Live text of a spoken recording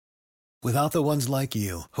Without the ones like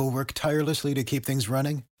you, who work tirelessly to keep things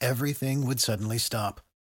running, everything would suddenly stop.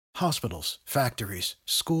 Hospitals, factories,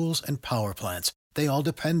 schools, and power plants, they all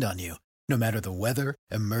depend on you. No matter the weather,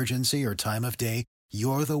 emergency, or time of day,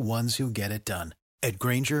 you're the ones who get it done. At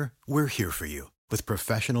Grainger, we're here for you with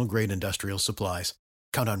professional-grade industrial supplies.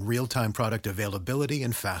 Count on real-time product availability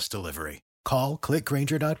and fast delivery. Call, click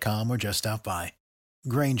Grainger.com, or just stop by.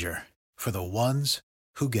 Grainger, for the ones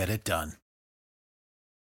who get it done.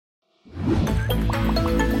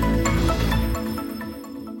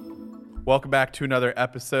 Welcome back to another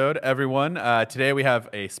episode, everyone. Today we have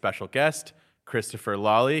a special guest, Christopher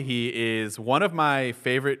Lawley. He is one of my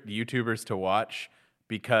favorite YouTubers to watch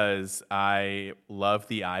because I love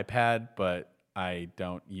the iPad, but I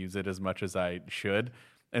don't use it as much as I should.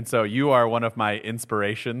 And so you are one of my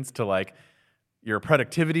inspirations to like your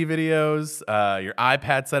productivity videos, your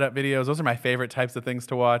iPad setup videos. Those are my favorite types of things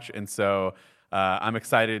to watch. And so I'm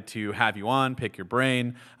excited to have you on, pick your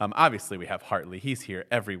brain. Obviously, we have Hartley. He's here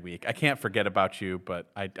every week. I can't forget about you, but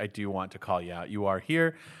I do want to call you out. You are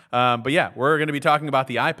here. But yeah, we're going to be talking about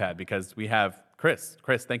the iPad because we have Chris.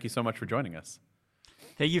 Chris, thank you so much for joining us.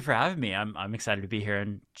 Thank you for having me. I'm excited to be here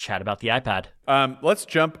and chat about the iPad. Let's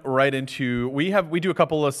jump right into, we do a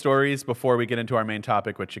couple of stories before we get into our main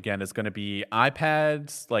topic, which again is going to be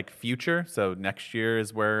iPads like future. So next year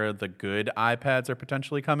is where the good iPads are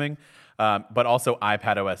potentially coming. But also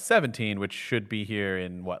iPadOS 17, which should be here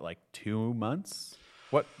in what, like 2 months?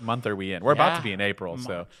 What month are we in? We're about to be in April. March,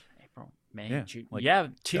 so April, May, yeah, June. like, yeah,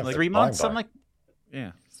 3 months, something like.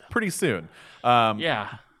 Yeah, pretty soon. Yeah.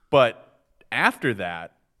 But after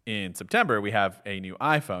that, in September, we have a new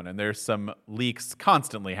iPhone, and there's some leaks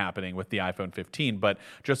constantly happening with the iPhone 15. But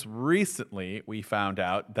just recently, we found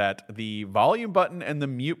out that the volume button and the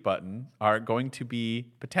mute button are going to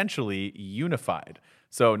be potentially unified.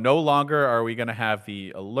 So no longer are we going to have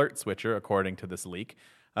the alert switcher, according to this leak.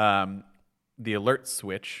 The alert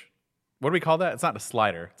switch. What do we call that? It's not a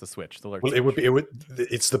slider; it's a switch. The alert. Well, switch.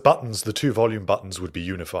 it's the buttons. The two volume buttons would be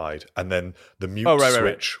unified, and then the mute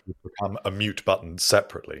switch would become a mute button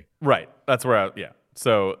separately. Right. That's where.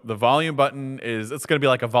 So the volume button it's going to be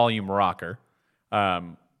like a volume rocker.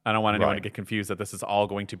 I don't want anyone to get confused that this is all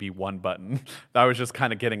going to be one button. I was just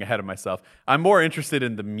kind of getting ahead of myself. I'm more interested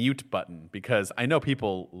in the mute button because I know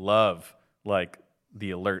people love like the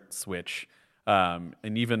alert switch. And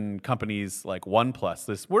even companies like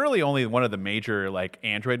OnePlus, we're really only one of the major like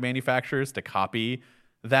Android manufacturers to copy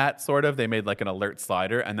that sort of. They made like an alert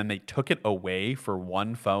slider and then they took it away for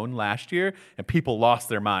one phone last year and people lost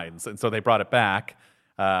their minds. And so they brought it back.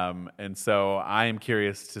 And so I am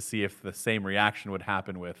curious to see if the same reaction would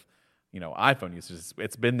happen with, iPhone users.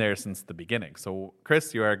 It's been there since the beginning. So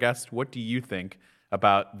Chris, you're our guest. What do you think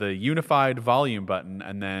about the unified volume button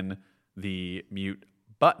and then the mute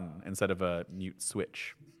button instead of a mute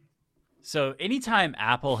switch? So anytime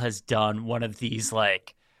Apple has done one of these,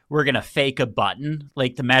 like we're going to fake a button,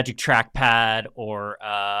 like the Magic Trackpad or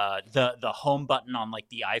the home button on like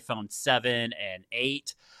the iPhone 7 and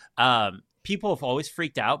 8, people have always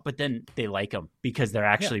freaked out, but then they like them because they're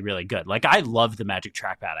actually really good. Like I love the Magic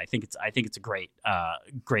Trackpad. I think it's a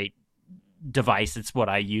great device. It's what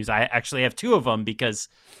I use. I actually have 2 of them because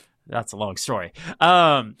that's a long story.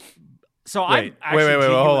 So wait,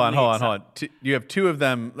 hold on. You have 2 of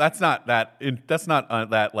them. That's not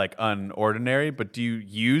that like unordinary. But do you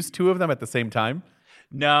use 2 of them at the same time?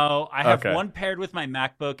 No, I have one paired with my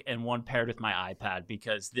MacBook and one paired with my iPad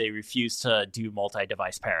because they refuse to do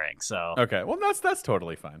multi-device pairing. So okay, well that's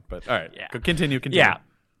totally fine. But all right, continue. Yeah.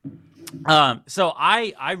 So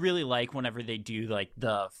I really like whenever they do like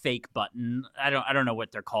the fake button. I don't know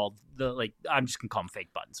what they're called. I'm just gonna call them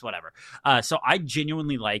fake buttons, whatever. So I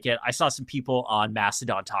genuinely like it. I saw some people on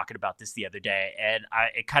Mastodon talking about this the other day, and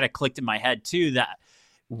it kind of clicked in my head too that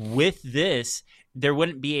with this, there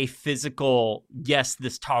wouldn't be a physical, yes,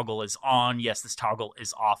 this toggle is on, yes, this toggle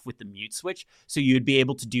is off with the mute switch. So you'd be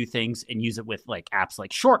able to do things and use it with like apps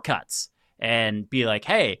like Shortcuts and be like,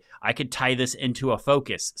 hey, I could tie this into a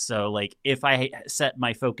focus. So like if I set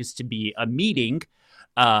my focus to be a meeting,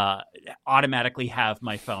 automatically have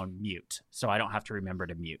my phone mute. So I don't have to remember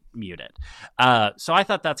to mute it. So I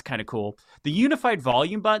thought that's kind of cool. The unified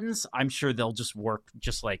volume buttons, I'm sure they'll just work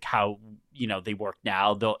just like how, they work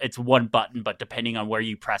now. It's one button, but depending on where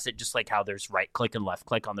you press it, just like how there's right click and left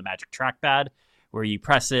click on the Magic Trackpad, where you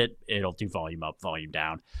press it, it'll do volume up, volume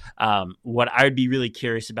down. What I would be really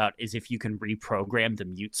curious about is if you can reprogram the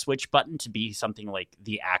mute switch button to be something like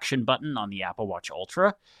the action button on the Apple Watch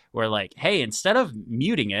Ultra, where like, hey, instead of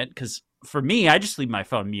muting it, because for me, I just leave my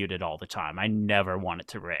phone muted all the time. I never want it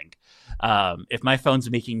to ring. If my phone's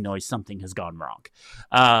making noise, something has gone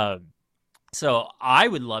wrong. So I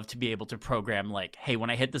would love to be able to program like, hey, when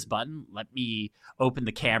I hit this button, let me open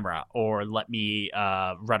the camera or let me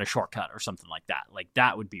run a shortcut or something like that. Like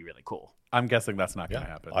that would be really cool. I'm guessing that's not going to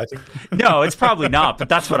happen. I think No, it's probably not, but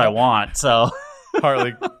that's what I want. So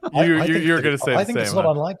Harley, you're going to say the same. I think it's not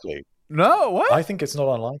unlikely. No, what? I think it's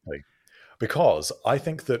not unlikely because I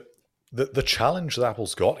think that the challenge that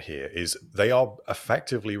Apple's got here is they are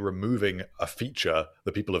effectively removing a feature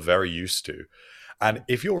that people are very used to. And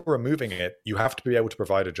if you're removing it, you have to be able to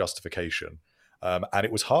provide a justification. And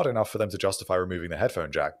it was hard enough for them to justify removing the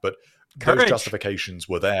headphone jack, but those justifications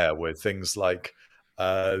were there with things like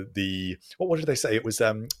what did they say? It was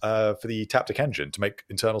for the Taptic engine to make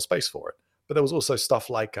internal space for it. But there was also stuff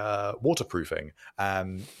like waterproofing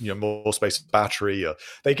and more space for battery.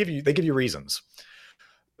 They give you reasons.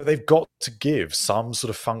 But they've got to give some sort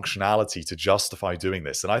of functionality to justify doing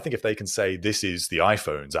this. And I think if they can say this is the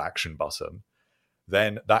iPhone's action button,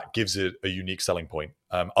 then that gives it a unique selling point.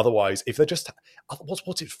 Otherwise, if they're just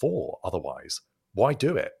what's it for? Otherwise, why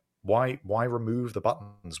do it? Why remove the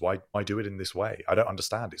buttons? Why do it in this way? I don't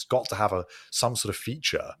understand. It's got to have some sort of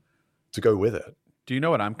feature to go with it. Do you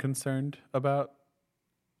know what I'm concerned about?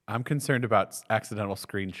 I'm concerned about accidental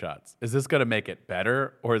screenshots. Is this going to make it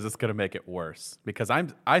better or is this going to make it worse? Because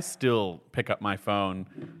I still pick up my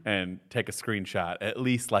phone and take a screenshot at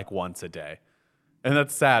least like once a day. And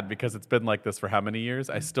that's sad because it's been like this for how many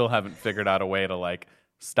years? I still haven't figured out a way to like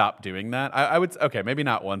stop doing that. I would okay, maybe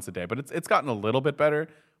not once a day, but it's gotten a little bit better.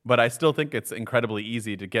 But I still think it's incredibly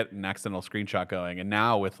easy to get an accidental screenshot going. And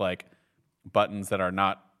now with like buttons that are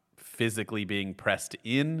not physically being pressed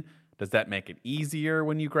in, does that make it easier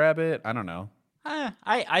when you grab it? I don't know.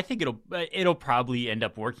 I think it'll probably end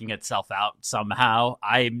up working itself out somehow.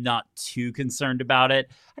 I'm not too concerned about it.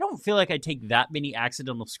 I don't feel like I take that many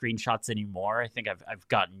accidental screenshots anymore. I think I've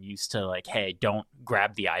gotten used to like, hey, don't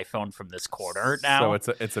grab the iPhone from this corner now.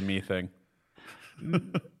 So it's a me thing.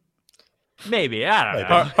 Maybe, I don't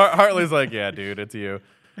know. Hartley's like, yeah, dude, it's you.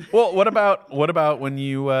 Well, what about when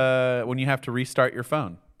you have to restart your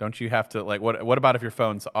phone? Don't you have to like what about if your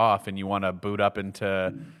phone's off and you want to boot up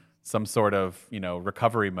into some sort of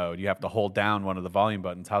recovery mode? You have to hold down one of the volume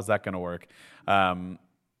buttons. How's that going to work?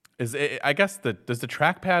 Does the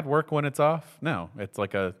trackpad work when it's off? No, it's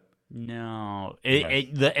like a no.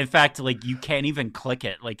 In fact, like you can't even click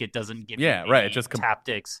it. Like it doesn't give you right. It just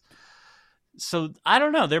haptics. So I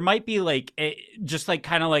don't know. There might be like just like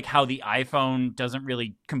kind of like how the iPhone doesn't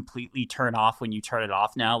really completely turn off when you turn it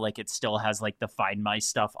off now. Like it still has like the Find My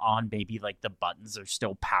stuff on. Maybe like the buttons are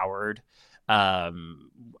still powered.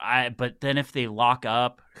 But then if they lock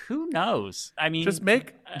up, who knows? I mean, just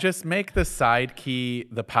make the side key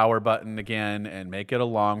the power button again, and make it a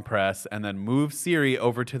long press, and then move Siri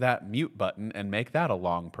over to that mute button and make that a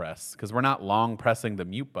long press because we're not long pressing the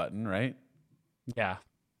mute button, right? Yeah.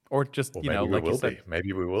 Or just, like you said,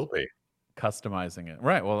 maybe we will be customizing it.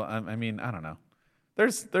 Right. Well, I mean, I don't know.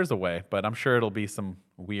 There's a way, but I'm sure it'll be some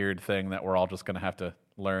weird thing that we're all just going to have to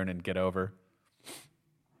learn and get over.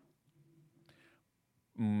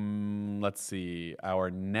 Let's see.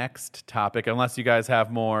 Our next topic, unless you guys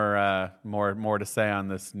have more to say on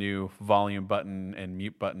this new volume button and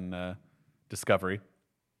mute button discovery.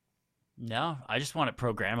 No, I just want it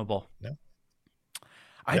programmable. No.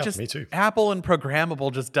 Me too. Apple and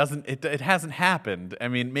programmable just doesn't. It hasn't happened. I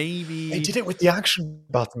mean, maybe they did it with the action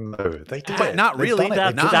button though. They did, but not really.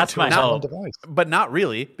 That's my hope. But not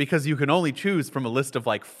really, because you can only choose from a list of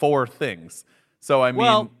like 4 things. So I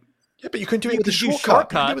mean, yeah, but you can do it with a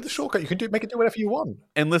shortcut. You can do it with a shortcut. You can make it do whatever you want.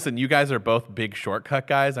 And listen, you guys are both big shortcut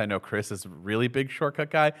guys. I know Chris is a really big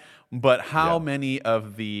shortcut guy. But how many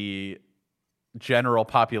of the general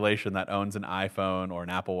population that owns an iPhone or an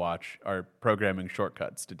Apple Watch are programming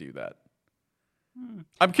shortcuts to do that?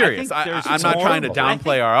 I'm curious. I'm not trying to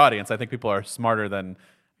downplay our audience. I think people are smarter than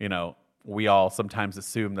we all sometimes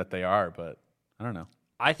assume that they are, but I don't know.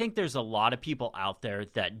 I think there's a lot of people out there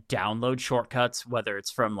that download shortcuts, whether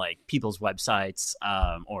it's from like people's websites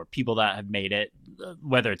or people that have made it,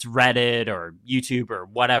 whether it's Reddit or YouTube or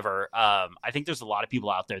whatever. I think there's a lot of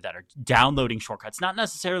people out there that are downloading shortcuts, not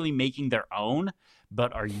necessarily making their own,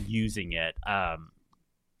 but are using it.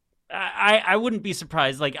 I wouldn't be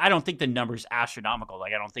surprised. Like, I don't think the number's astronomical.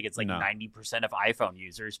 Like, I don't think it's like 90% of iPhone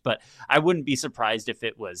users, but I wouldn't be surprised if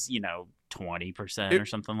it was, 20% or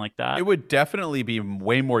something like that. It would definitely be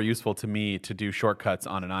way more useful to me to do shortcuts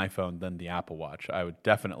on an iPhone than the Apple Watch. I would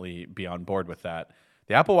definitely be on board with that.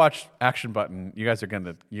 The Apple Watch action button, you guys are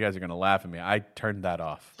gonna laugh at me. I turned that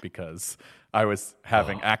off because I was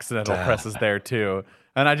having accidental presses there too,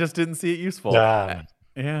 and I just didn't see it useful.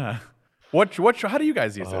 Yeah. How do you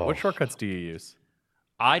guys use it? What shortcuts do you use?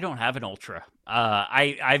 I don't have an Ultra.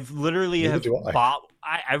 I've literally Neither have do I. bought.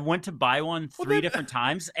 I went to buy one three different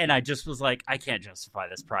times, and I just was like, I can't justify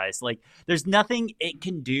this price. Like, there's nothing it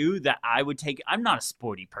can do that I would take. I'm not a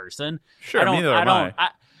sporty person. Sure, neither am I.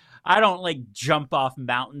 I don't like jump off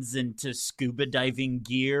mountains into scuba diving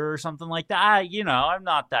gear or something like that. I'm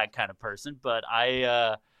not that kind of person, but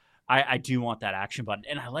I do want that action button,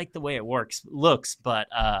 and I like the way it looks, but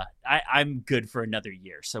I'm good for another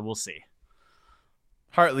year, so we'll see.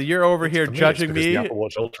 Hartley, you're over here judging me. The Apple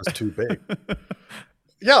Watch Ultra is too big.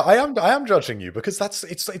 Yeah, I am judging you because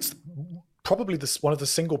it's probably one of the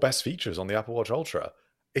single best features on the Apple Watch Ultra.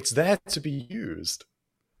 It's there to be used.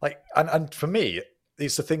 Like, and for me,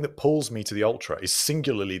 it's the thing that pulls me to the Ultra is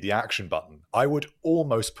singularly the action button. I would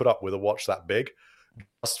almost put up with a watch that big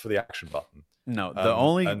just for the action button. No, the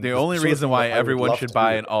only reason why everyone should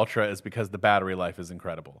buy an Ultra is because the battery life is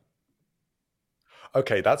incredible.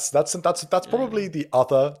 Okay, that's probably the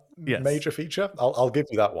other major feature. I'll give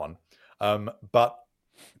you that one. But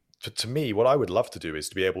to me, what I would love to do is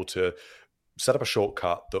to be able to set up a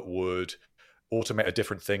shortcut that would automate a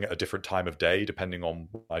different thing at a different time of day, depending on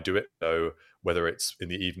when I do it. So whether it's in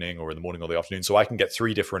the evening or in the morning or the afternoon, so I can get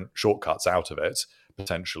 3 different shortcuts out of it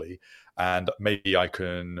potentially, and maybe I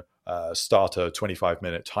can start a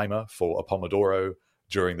 25-minute timer for a Pomodoro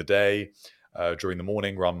during the day. During the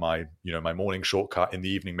morning, run my morning shortcut. In the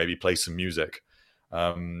evening, maybe play some music.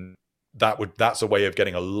 That's a way of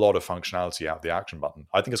getting a lot of functionality out of the action button.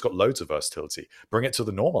 I think it's got loads of versatility. Bring it to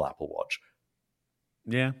the normal Apple Watch.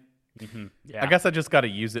 Yeah. Mm-hmm. Yeah. I guess I just got to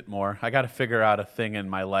use it more. I got to figure out a thing in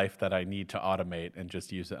my life that I need to automate and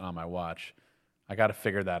just use it on my watch. I got to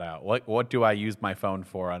figure that out. What do I use my phone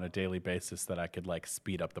for on a daily basis that I could like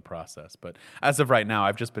speed up the process? But as of right now,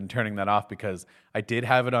 I've just been turning that off because I did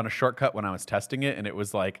have it on a shortcut when I was testing it, and it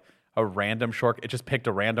was like a random shortcut. It just picked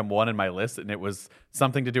a random one in my list, and it was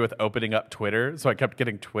something to do with opening up Twitter. So I kept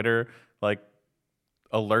getting Twitter like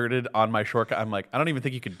alerted on my shortcut. I'm like, I don't even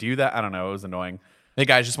think you could do that. I don't know. It was annoying. Hey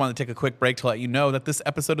guys, just wanted to take a quick break to let you know that this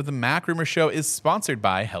episode of the Mac Rumor Show is sponsored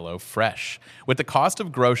by HelloFresh. With the cost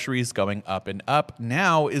of groceries going up and up,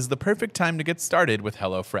 now is the perfect time to get started with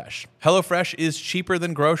HelloFresh. HelloFresh is cheaper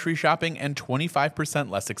than grocery shopping and 25%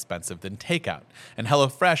 less expensive than takeout. And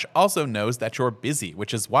HelloFresh also knows that you're busy,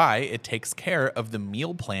 which is why it takes care of the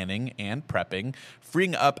meal planning and prepping,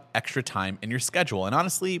 freeing up extra time in your schedule. And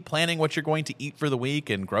honestly, planning what you're going to eat for the week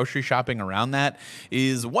and grocery shopping around that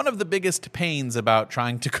is one of the biggest pains about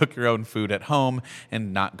trying to cook your own food at home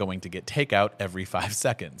and not going to get takeout every 5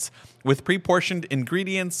 seconds. With pre-portioned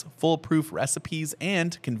ingredients, foolproof recipes,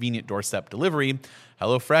 and convenient doorstep delivery,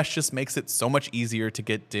 HelloFresh just makes it so much easier to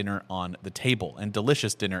get dinner on the table, and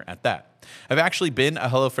delicious dinner at that. I've actually been a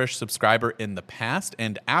HelloFresh subscriber in the past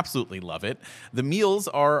and absolutely love it. The meals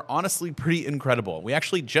are honestly pretty incredible. We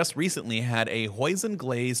actually just recently had a hoisin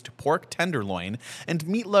glazed pork tenderloin and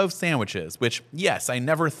meatloaf sandwiches, which, yes, I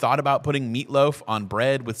never thought about putting meatloaf on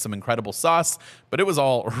bread with some incredible sauce, but it was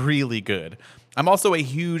all really good. I'm also a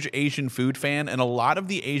huge Asian food fan, and a lot of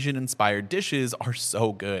the Asian-inspired dishes are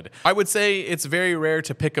so good. I would say it's very rare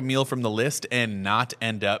to pick a meal from the list and not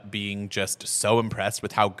end up being just so impressed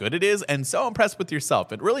with how good it is and so impressed with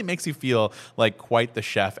yourself. It really makes you feel like quite the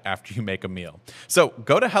chef after you make a meal. So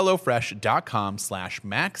go to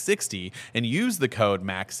HelloFresh.com/Mac60 and use the code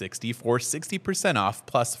MAC60 for 60% off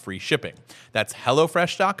plus free shipping. That's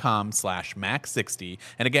HelloFresh.com/Mac60.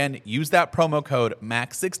 And again, use that promo code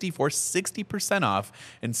MAC60 for 60% off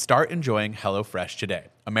and start enjoying HelloFresh today,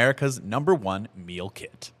 America's #1 meal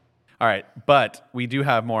kit. All right, but we do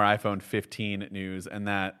have more iPhone 15 news, and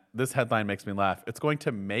that this headline makes me laugh. It's going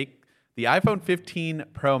to make the iPhone 15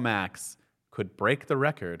 Pro Max could break the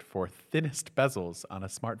record for thinnest bezels on a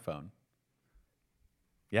smartphone.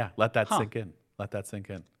 Yeah, let that sink in. Let that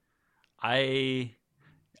sink in. I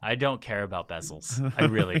don't care about bezels. I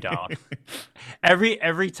really don't.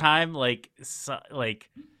 Every time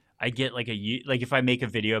I get like if I make a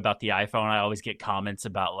video about the iPhone, I always get comments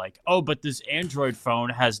about like, oh, but this Android phone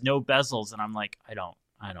has no bezels, and I'm like, I don't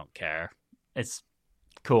care. It's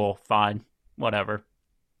cool, fine, whatever.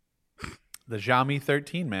 The Xiaomi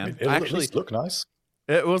 13, man. It actually look nice.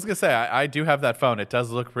 I was gonna say I do have that phone. It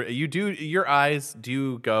does look pretty. Your eyes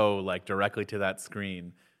do go like directly to that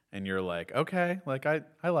screen, and you're like, okay, like I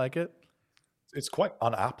like it. It's quite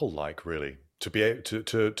un-Apple-like, really, to be able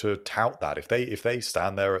to tout that. If they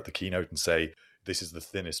stand there at the keynote and say this is the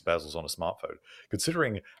thinnest bezels on a smartphone,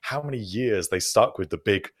 considering how many years they stuck with the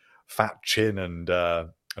big fat chin and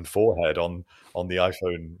forehead on the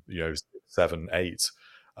iPhone, 7, 8,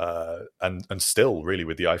 and still really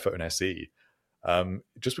with the iPhone SE, It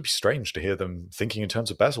just would be strange to hear them thinking in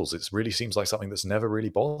terms of bezels. It really seems like something that's never really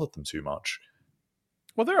bothered them too much.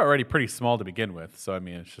 Well, they're already pretty small to begin with, so I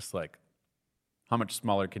mean, it's just like, how much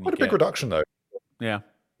smaller can you Quite a get? big reduction, though. Yeah.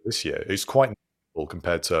 This year is quite notable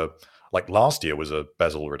compared to, like, last year was a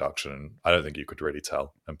bezel reduction, and I don't think you could really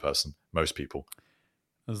tell in person, most people.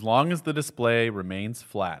 As long as the display remains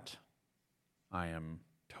flat, I am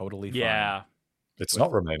totally fine. Yeah. It's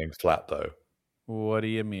not remaining flat, though. What do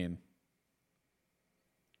you mean?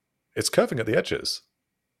 It's curving at the edges.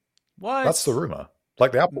 What? That's the rumor.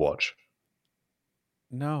 Like the Apple Watch.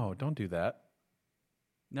 No, don't do that.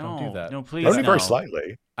 No, Don't do that. no, please. Only no. very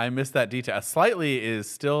slightly. I missed that detail. Slightly is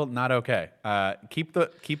still not okay. Keep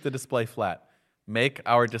the display flat. Make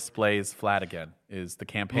our displays flat again is the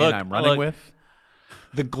campaign I'm running with.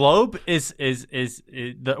 The globe is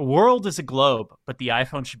the world is a globe, but the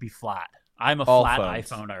iPhone should be flat. I'm a All flat phones.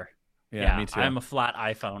 iPhoner. Yeah, me too. I'm a flat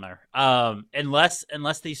iPhoner.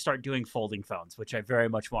 Unless they start doing folding phones, which I very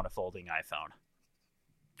much want a folding iPhone.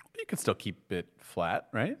 You can still keep it flat,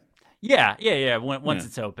 right? Yeah. Once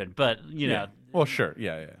it's open, but you know, Well, sure.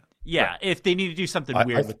 Yeah. right. If they need to do something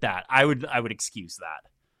weird with that, I would excuse that.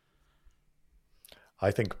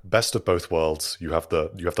 I think best of both worlds. You have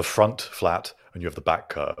the front flat and you have the back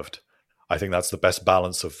curved. I think that's the best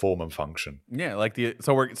balance of form and function. Yeah, like you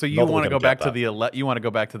want to go get back to that. you want to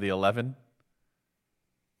go back to the 11?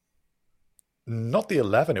 Not the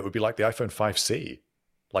 11. It would be like the iPhone 5C,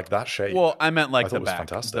 like that shape. Well, I meant like I thought the it was back.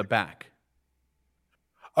 fantastic. The back.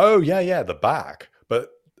 Oh yeah, the back, but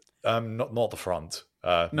not the front.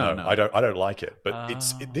 No, no. I don't like it. But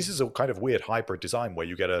this is a kind of weird hybrid design where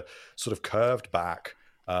you get a sort of curved back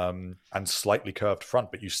and slightly curved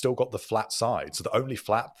front, but you still got the flat sides. So the only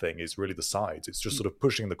flat thing is really the sides. It's just sort of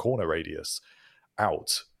pushing the corner radius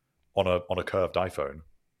out on a curved iPhone.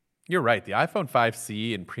 You're right. The iPhone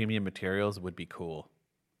 5C in premium materials would be cool.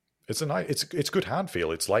 It's it's good hand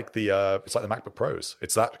feel. It's like the MacBook Pros.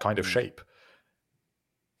 It's that kind of shape.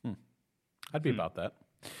 I'd be about that.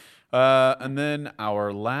 And then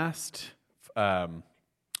our last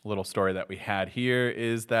little story that we had here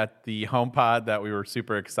is that the HomePod that we were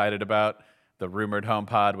super excited about, the rumored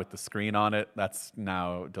HomePod with the screen on it, that's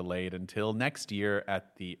now delayed until next year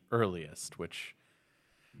at the earliest, which,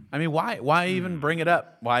 I mean, why even bring it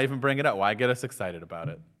up? Why even bring it up? Why get us excited about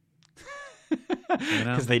it?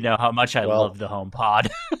 Because they know how much I love the HomePod.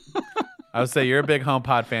 I would say you're a big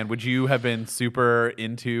HomePod fan. Would you have been super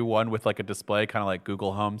into one with like a display, kind of like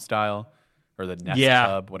Google Home style, or the Nest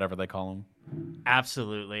Hub, whatever they call them?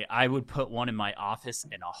 Absolutely, I would put one in my office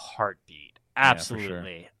in a heartbeat.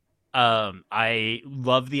 Absolutely. Yeah, for sure. I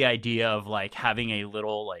love the idea of like having a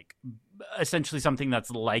little like essentially something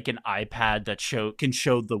that's like an iPad that can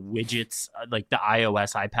show the widgets, like the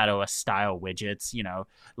iOS, iPadOS style widgets. You know,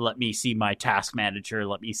 let me see my task manager,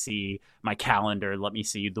 let me see my calendar, let me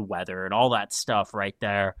see the weather and all that stuff right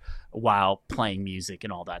there while playing music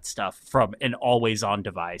and all that stuff from an always on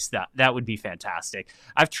device. That would be fantastic.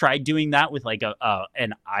 I've tried doing that with like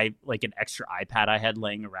an extra iPad I had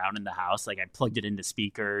laying around in the house. Like I plugged it into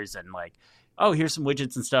speakers and like, oh, here's some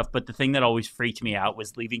widgets and stuff. But the thing that always freaked me out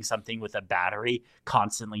was leaving something with a battery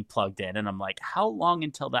constantly plugged in. And I'm like, how long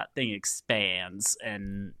until that thing expands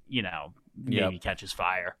and, you know, maybe catches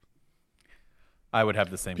fire? I would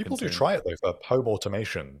have the same People concern. do try it, though, for home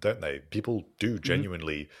automation, don't they? People do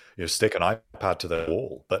genuinely stick an iPad to their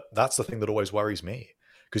wall. But that's the thing that always worries me.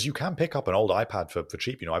 Because you can pick up an old iPad for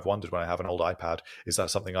cheap. You know, I've wondered when I have an old iPad, is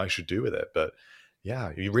that something I should do with it? But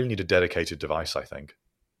yeah, you really need a dedicated device, I think.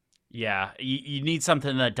 Yeah, you need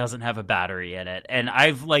something that doesn't have a battery in it. And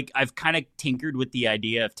I've kind of tinkered with the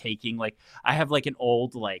idea of taking I have like an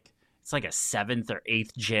old it's like a 7th or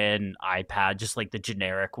 8th gen iPad, just like the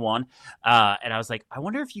generic one. And I was like, I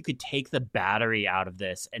wonder if you could take the battery out of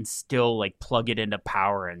this and still like plug it into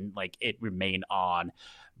power and like it remain on.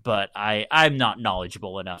 But I'm not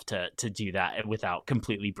knowledgeable enough to do that without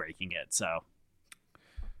completely breaking it. So,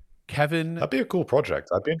 Kevin, that'd be a cool project.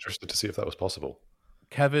 I'd be interested to see if that was possible.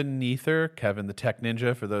 Kevin Neither, Kevin the Tech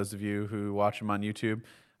Ninja, for those of you who watch him on YouTube,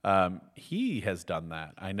 he has done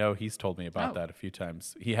that. I know he's told me about that a few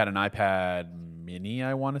times. He had an iPad mini,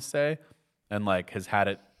 I want to say, and like has had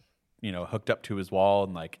it, hooked up to his wall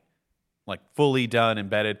and like fully done,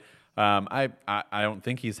 embedded. I don't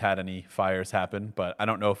think he's had any fires happen, but I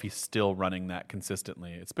don't know if he's still running that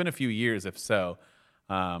consistently. It's been a few years, if so.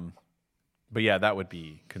 But yeah, that would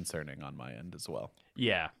be concerning on my end as well.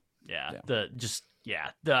 Yeah.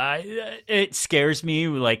 It scares me,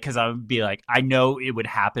 like, because I would be like, I know it would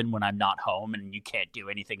happen when I'm not home and you can't do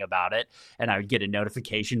anything about it, and I would get a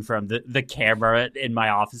notification from the camera in my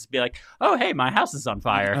office, be like, oh hey, my house is on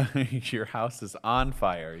fire. Your house is on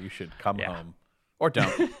fire, you should come home, or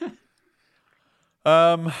don't.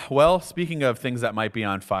 Well, speaking of things that might be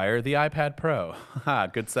on fire, the iPad Pro.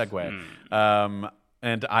 Good segue.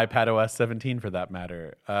 And iPadOS 17 for that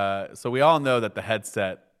matter. So we all know that the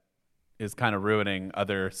headset is kind of ruining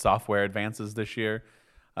other software advances this year,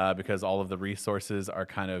 because all of the resources are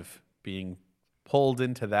kind of being pulled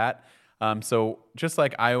into that. So just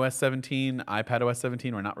like iOS 17, iPadOS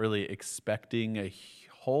 17, we're not really expecting a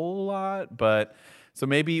whole lot, but so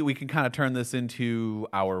maybe we can kind of turn this into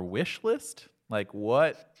our wish list. Like,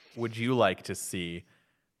 what would you like to see?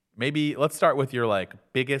 Maybe let's start with your like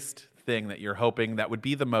biggest thing that you're hoping that would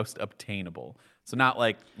be the most obtainable. So not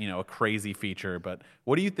like, a crazy feature, but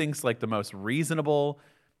what do you think's like the most reasonable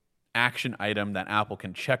action item that Apple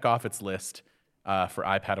can check off its list for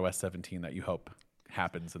iPadOS 17 that you hope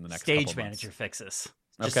happens in the next couple months? Stage manager fixes.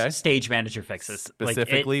 Okay. Stage manager fixes.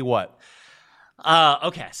 Specifically what?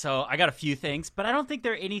 Okay, so I got a few things, but I don't think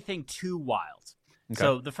they're anything too wild. Okay.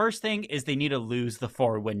 So the first thing is they need to lose the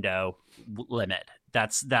 4-window limit.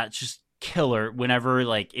 That's just killer whenever,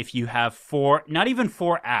 like, if you have not even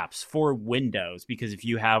 4 apps, 4 windows, because if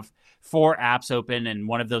you have 4 apps open and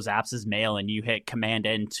one of those apps is mail and you hit Command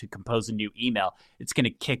N to compose a new email, it's going to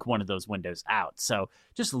kick one of those windows out. So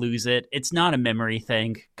just lose it. It's not a memory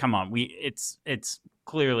thing. Come on. It's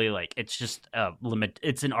clearly like, it's just a limit.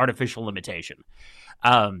 It's an artificial limitation.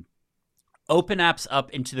 Open apps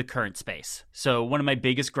up into the current space. So one of my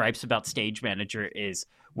biggest gripes about Stage Manager is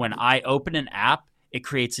when I open an app, it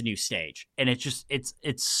creates a new stage. And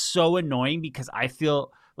it's so annoying because I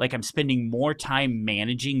feel like I'm spending more time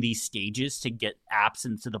managing these stages to get apps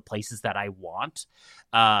into the places that I want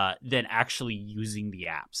than actually using the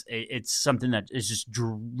apps. It's something that has just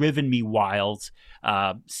driven me wild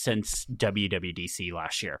since WWDC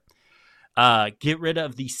last year. Get rid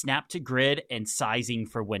of the snap to grid and sizing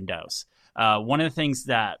for Windows. One of the things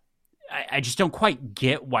that I just don't quite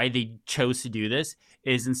get why they chose to do this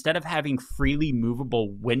is instead of having freely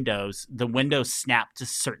movable windows, the windows snap to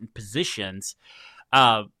certain positions.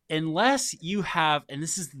 Unless you have, and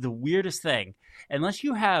this is the weirdest thing, unless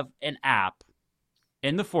you have an app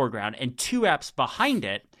in the foreground and 2 apps behind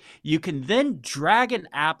it, you can then drag an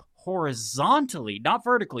app horizontally, not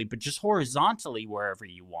vertically, but just horizontally wherever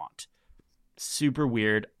you want. Super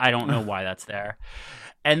weird. I don't know why that's there.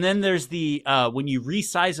 And then there's the when you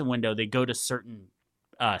resize a window, they go to certain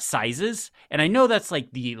sizes, and I know that's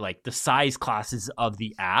like the size classes of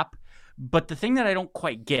the app. But the thing that I don't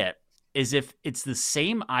quite get is if it's the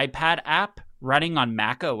same iPad app running on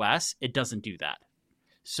Mac OS, it doesn't do that.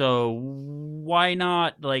 So why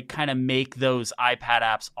not like kind of make those iPad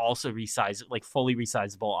apps also resize, like fully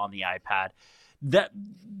resizable on the iPad? That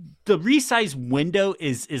the resize window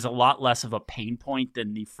is a lot less of a pain point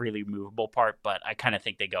than the freely movable part, but I kind of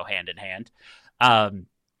think they go hand in hand.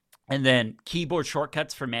 And then keyboard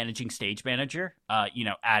shortcuts for managing Stage Manager,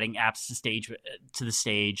 adding apps to the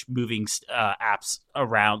stage, moving apps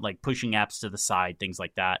around, like pushing apps to the side, things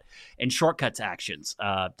like that. And shortcuts actions.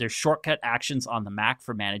 There's shortcut actions on the Mac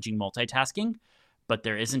for managing multitasking, but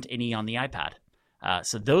there isn't any on the iPad.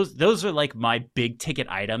 So those are like my big ticket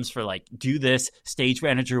items for like, do this, Stage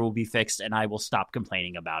Manager will be fixed, and I will stop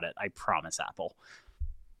complaining about it. I promise, Apple.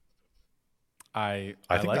 I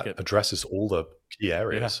think like that addresses all the key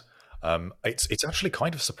areas. Yeah. It's actually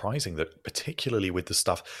kind of surprising that, particularly with the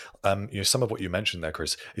stuff, some of what you mentioned there,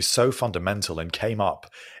 Chris, is so fundamental and came up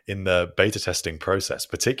in the beta testing process,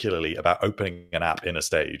 particularly about opening an app in a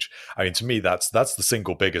stage. I mean, to me, that's the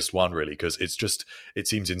single biggest one, really, because it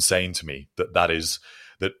seems insane to me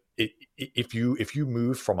if you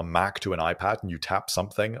move from a Mac to an iPad and you tap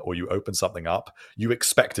something or you open something up, you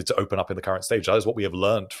expect it to open up in the current stage. That is what we have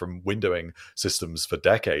learned from windowing systems for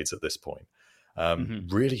decades at this point.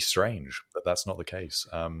 Really strange that that's not the case.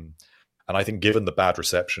 And I think given the bad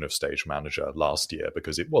reception of Stage Manager last year,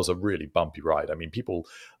 because it was a really bumpy ride. I mean, people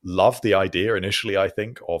loved the idea initially, I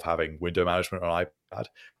think, of having window management on iPad. I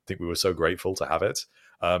think we were so grateful to have it.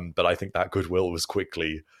 But I think that goodwill was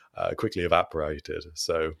quickly evaporated.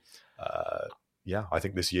 So, I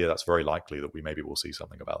think this year that's very likely that we maybe will see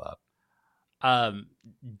something about that.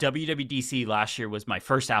 WWDC last year was my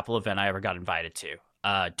first Apple event I ever got invited to.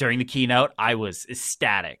 During the keynote, I was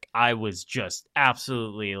ecstatic. I was just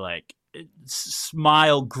absolutely like,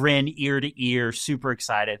 smile, grin, ear to ear, super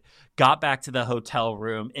excited. Got back to the hotel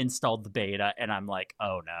room, installed the beta, and I'm like,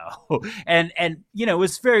 oh no. And it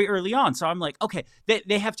was very early on, so I'm like, okay,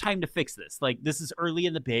 they have time to fix this. Like, this is early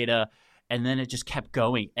in the beta, and then it just kept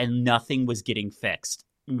going, and nothing was getting fixed.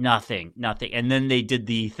 Nothing. And then they did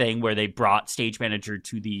the thing where they brought Stage Manager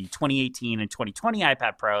to the 2018 and 2020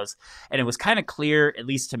 iPad Pros, and it was kind of clear, at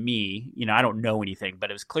least to me, I don't know anything, but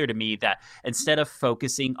it was clear to me that instead of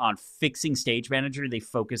focusing on fixing Stage Manager, they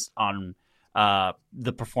focused on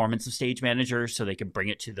the performance of Stage Manager so they could bring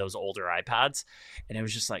it to those older iPads. And it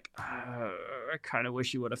was just like, I kind of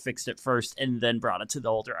wish you would have fixed it first and then brought it to the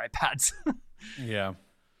older iPads. Yeah.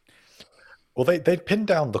 Well, they'd pinned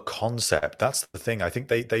down the concept. That's the thing. I think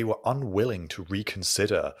they were unwilling to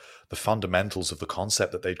reconsider the fundamentals of the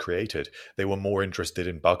concept that they'd created. They were more interested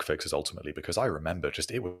in bug fixes ultimately, because I remember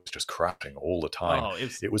it was just crashing all the time. Oh,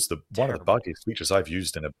 it was one of the buggiest features I've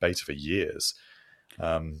used in a beta for years.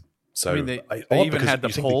 So I mean, they even had to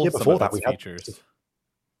pull some of those features.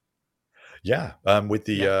 With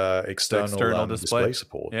the external display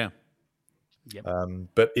support. Yeah. Yep.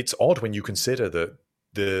 But it's odd when you consider that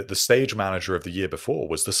the Stage Manager of the year before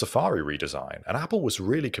was the Safari redesign, and Apple was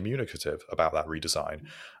really communicative about that redesign,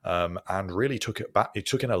 and really took it back. It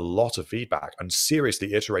took in a lot of feedback and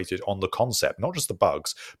seriously iterated on the concept, not just the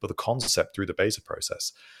bugs, but the concept through the beta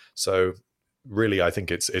process. So really, I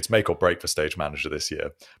think it's make or break for Stage Manager this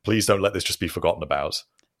year. Please don't let this just be forgotten about.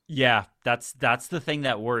 Yeah, that's the thing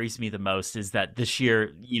that worries me the most, is that this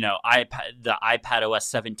year, the iPadOS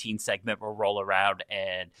 17 segment will roll around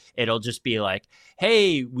and it'll just be like,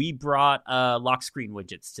 hey, we brought lock screen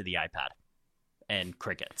widgets to the iPad, and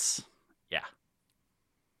crickets. Yeah.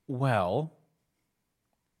 Well,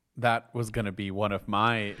 that was going to be one of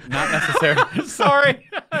my not necessarily sorry.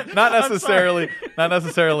 not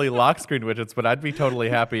necessarily lock screen widgets, but I'd be totally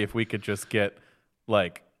happy if we could just get,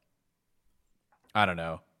 like, I don't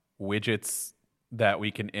know, widgets that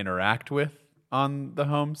we can interact with on the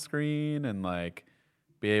home screen and, like,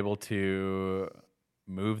 be able to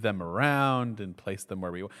move them around and place them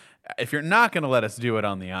where we want. If you're not going to let us do it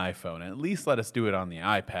on the iPhone, at least let us do it on the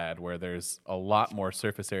iPad, where there's a lot more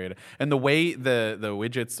surface area. And the way the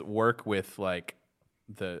widgets work with, like,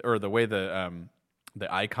 the way the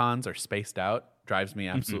icons are spaced out drives me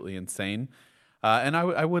absolutely insane. And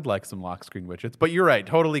I would like some lock screen widgets, but you're right.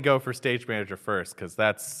 Totally go for Stage Manager first, because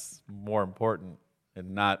that's more important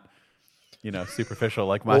and not, superficial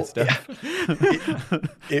like my stuff. Yeah.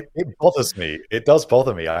 It bothers me. It does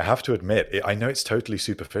bother me. I have to admit. I know it's totally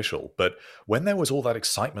superficial, but when there was all that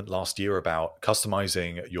excitement last year about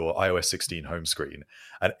customizing your iOS 16 home screen,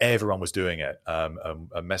 and everyone was doing it,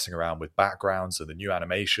 messing around with backgrounds and the new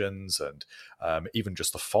animations, and even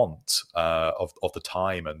just the font of the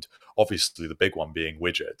time, and obviously the big one being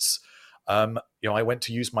widgets. I went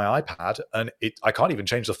to use my iPad, and I can't even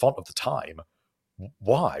change the font of the time.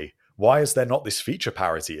 Why? Why is there not this feature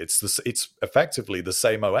parity? It's effectively the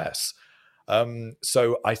same OS.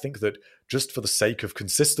 So I think that just for the sake of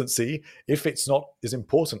consistency, if it's not as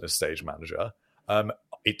important as Stage Manager,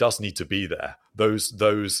 it does need to be there. Those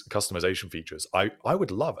customization features, I would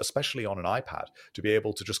love, especially on an iPad, to be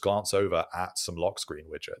able to just glance over at some lock screen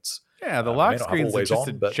widgets. Yeah, the lock screen is just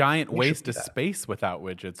a giant waste of space without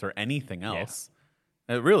widgets or anything else.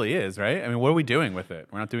 Yeah. It really is, right? I mean, what are we doing with it?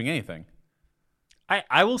 We're not doing anything.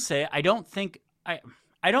 I will say, I don't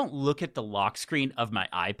look at the lock screen of my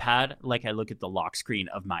iPad like I look at the lock screen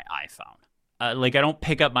of my iPhone. Like, I don't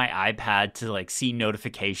pick up my iPad to, like, see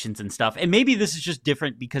notifications and stuff. And maybe this is just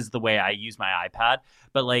different because of the way I use my iPad.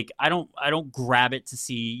 But, like, I don't grab it to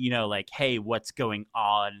see, like, hey, what's going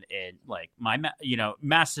on in, like, my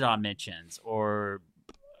Mastodon mentions or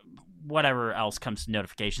whatever else comes to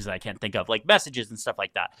notifications that I can't think of, like messages and stuff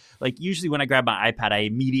like that. Like, usually when I grab my iPad, I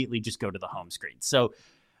immediately just go to the home screen. So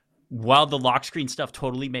while the lock screen stuff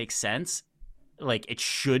totally makes sense, like, it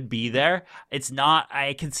should be there, it's not.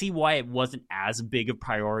 I can see why it wasn't as big a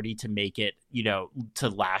priority to make it, to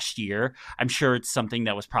last year. I'm sure it's something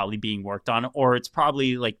that was probably being worked on, or it's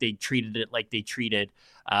probably like they treated it like they treated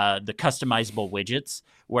the customizable widgets,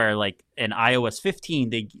 where, like, in iOS 15,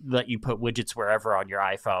 they let you put widgets wherever on your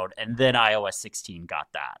iPhone, and then iOS 16 got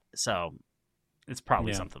that. So it's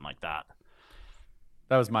probably something like that.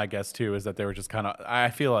 That was my guess too, is that they were just kind of, I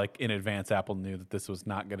feel like in advance Apple knew that this was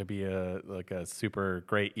not going to be a super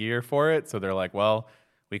great year for it. So they're like, well,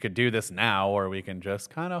 we could do this now, or we can just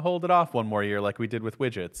kind of hold it off one more year like we did with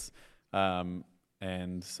widgets.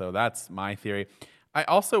 And so that's my theory. I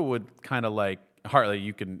also would kind of like, Hartley,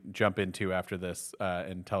 you can jump into after this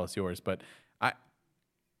and tell us yours, but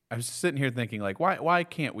I was sitting here thinking, like, why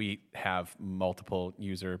can't we have multiple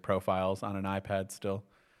user profiles on an iPad still?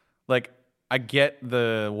 Like, I get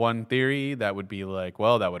the one theory that would be like,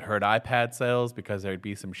 well, that would hurt iPad sales because there'd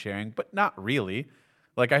be some sharing, but not really.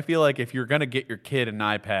 Like, I feel like if you're going to get your kid an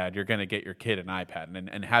iPad, you're going to get your kid an iPad,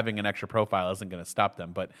 and having an extra profile isn't going to stop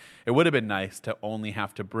them. But it would have been nice to only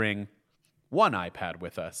have to bring one iPad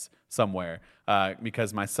with us somewhere,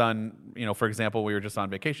 because my son, for example, we were just on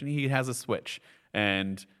vacation. He has a Switch,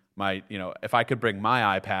 and if I could bring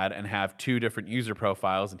my iPad and have two different user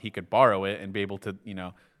profiles, and he could borrow it and be able to,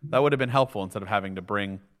 that would have been helpful instead of having to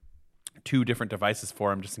bring two different devices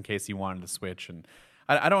for him just in case he wanted to switch. And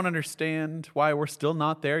I don't understand why we're still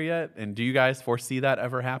not there yet. And do you guys foresee that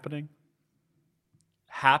ever happening?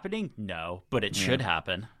 No, but it should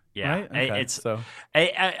happen. Yeah, right? Okay.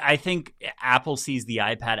 I think Apple sees the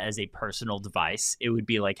iPad as a personal device. It would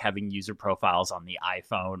be like having user profiles on the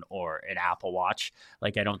iPhone or an Apple Watch.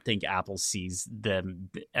 Like, I don't think Apple sees them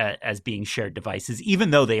as being shared devices,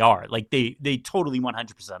 even though they are. Like, they totally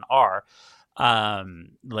 100% are. I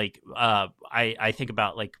think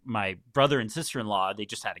about like my brother and sister-in-law. They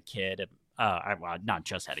just had a kid. Not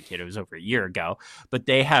just had a kid. It was over a year ago. But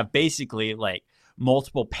they have basically like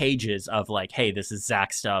multiple pages of like, hey, this is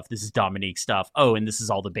Zach stuff, this is Dominique stuff, oh, and this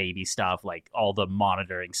is all the baby stuff, like all the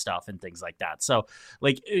monitoring stuff and things like that. So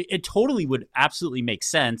like it totally would absolutely make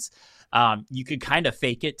sense. You could kind of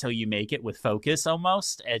fake it till you make it with Focus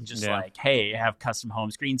almost, and just like, hey, have custom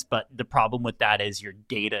home screens. But the problem with that is your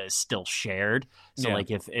data is still shared. So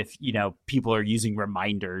like if people are using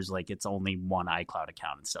reminders, like it's only one iCloud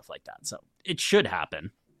account and stuff like that. So it should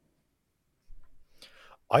happen.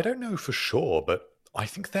 I don't know for sure, but I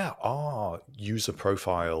think there are user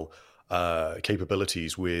profile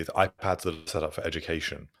capabilities with iPads that are set up for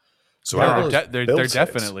education. So there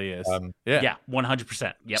definitely is.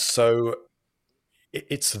 100%. Yep. So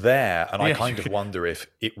it's there, and I kind of wonder if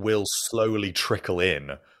it will slowly trickle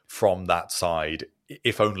in from that side,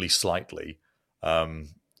 if only slightly.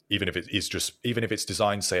 Even if it's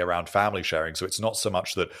designed, say, around family sharing. So it's not so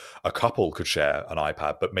much that a couple could share an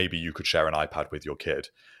iPad, but maybe you could share an iPad with your kid,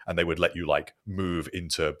 and they would let you like move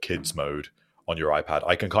into kids mode on your iPad.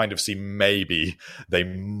 I can kind of see maybe they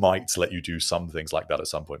might let you do some things like that at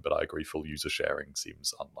some point, but I agree, full user sharing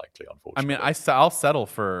seems unlikely, unfortunately. I mean, I'll settle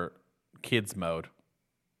for kids mode,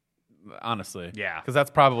 honestly. Yeah. Because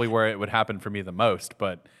that's probably where it would happen for me the most,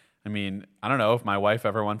 but I mean, I don't know if my wife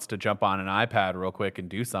ever wants to jump on an iPad real quick and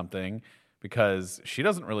do something, because she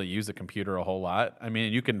doesn't really use a computer a whole lot. I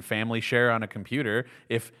mean, you can family share on a computer.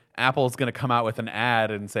 If Apple's going to come out with an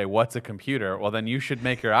ad and say, what's a computer? Well, then you should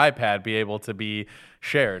make your iPad be able to be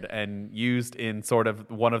shared and used in sort of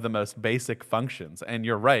one of the most basic functions. And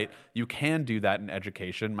you're right, you can do that in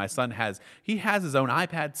education. My son has his own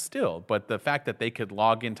iPad still, but the fact that they could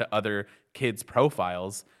log into other kids'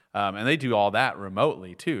 profiles, and they do all that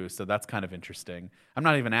remotely too, so that's kind of interesting. I'm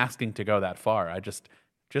not even asking to go that far. I just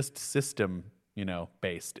system,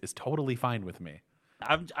 based is totally fine with me.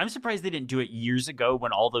 I'm surprised they didn't do it years ago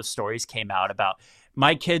when all those stories came out about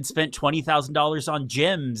my kid spent $20,000 on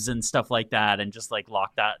gyms and stuff like that, and just like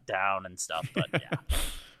locked that down and stuff. But yeah.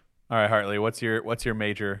 All right, Hartley, what's your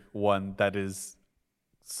major one that is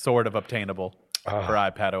sort of obtainable for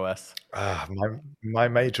iPadOS? My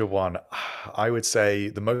major one, I would say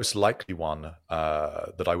the most likely one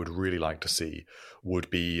that I would really like to see would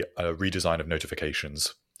be a redesign of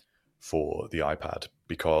notifications for the iPad,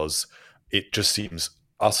 because it just seems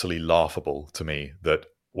utterly laughable to me that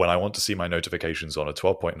when I want to see my notifications on a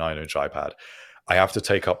 12.9-inch iPad, I have to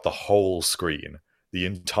take up the whole screen, the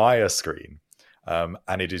entire screen.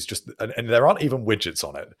 And it is just, and there aren't even widgets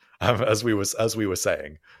on it, as we were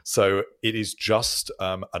saying. So it is just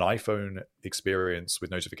an iPhone experience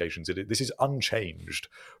with notifications. This is unchanged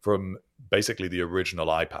from basically the original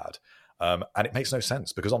iPad. And it makes no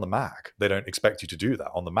sense, because on the Mac, they don't expect you to do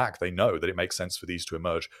that. On the Mac, they know that it makes sense for these to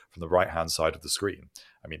emerge from the right-hand side of the screen.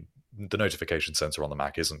 I mean, the notification center on the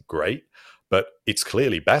Mac isn't great, but it's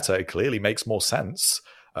clearly better. It clearly makes more sense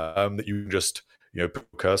that you can just put your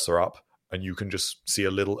cursor up and you can just see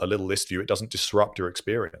a little list view. It doesn't disrupt your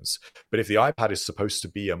experience. But if the iPad is supposed to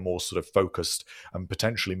be a more sort of focused and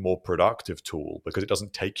potentially more productive tool, because it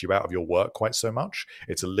doesn't take you out of your work quite so much,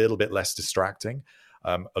 it's a little bit less distracting.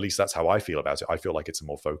 At least that's how I feel about it. I feel like it's a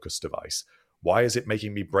more focused device. Why is it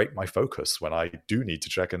making me break my focus when I do need to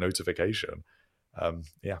check a notification? And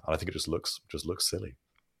I think it just looks silly.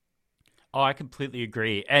 Oh, I completely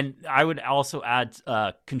agree. And I would also add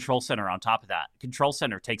Control Center on top of that. Control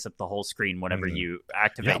Center takes up the whole screen whenever you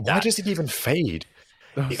activate that. Why does it even fade?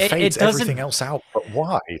 It fades everything else out, but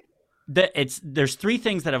why? There's three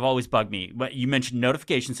things that have always bugged me. But you mentioned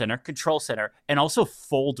notification center, control center, and also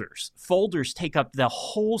folders. Folders take up the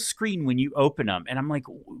whole screen when you open them, and I'm like,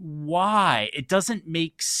 why? It doesn't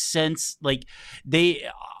make sense. Like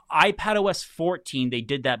iPadOS 14, they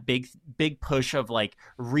did that big push of like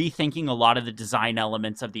rethinking a lot of the design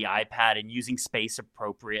elements of the iPad and using space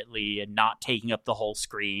appropriately and not taking up the whole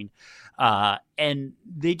screen. And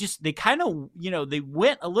they kind of, they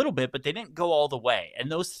went a little bit, but they didn't go all the way.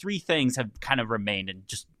 And those three things have kind of remained and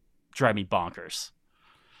just drive me bonkers.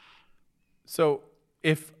 So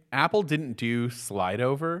if Apple didn't do slide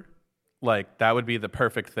over, like that would be the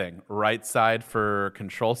perfect thing. Right side for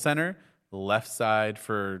control center, left side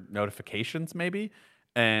for notifications maybe,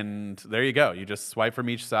 and there you go. You just swipe from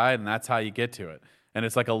each side and that's how you get to it. And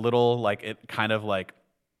it's like a little, like, it kind of like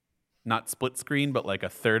not split screen, but like a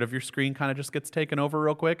third of your screen kind of just gets taken over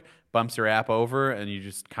real quick, bumps your app over, and you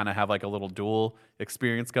just kind of have like a little dual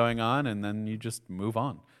experience going on, and then you just move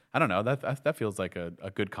on. I don't know, that feels like a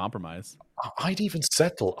good compromise. I'd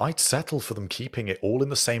settle for them keeping it all in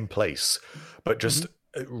the same place, but just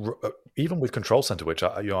even with Control Center, which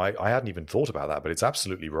I hadn't even thought about that, but it's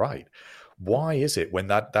absolutely right. Why is it when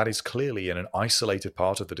that is clearly in an isolated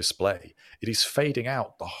part of the display, it is fading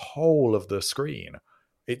out the whole of the screen?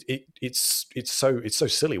 It's so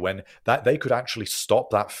silly when that they could actually stop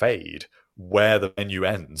that fade where the menu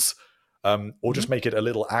ends, or just make it a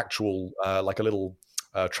little actual like a little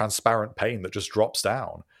transparent pane that just drops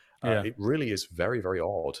down. It really is very, very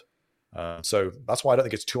odd. So that's why I don't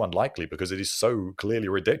think it's too unlikely, because it is so clearly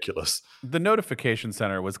ridiculous. The notification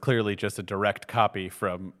center was clearly just a direct copy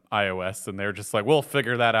from iOS, and they're just like, we'll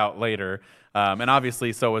figure that out later. And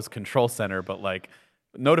obviously so was control center, but like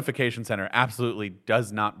notification center absolutely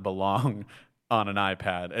does not belong on an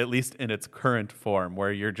iPad, at least in its current form,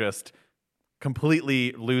 where you're just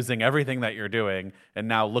completely losing everything that you're doing and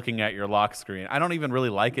now looking at your lock screen. I don't even really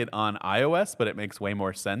like it on iOS, but it makes way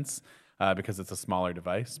more sense because it's a smaller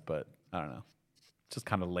device. But I don't know. It's just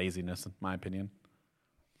kind of laziness, in my opinion.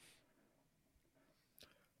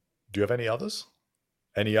 Do you have any others?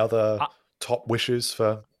 Any other top wishes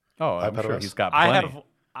for I'm iPadOS? sure he's got plenty.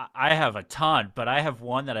 I have a ton, but I have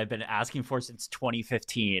one that I've been asking for since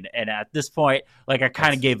 2015. And at this point, like, I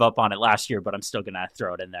kind of gave up on it last year, but I'm still going to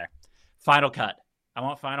throw it in there. Final Cut. I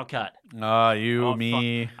want Final Cut.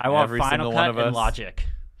 Me, I want every Final single one Cut of and us. Logic.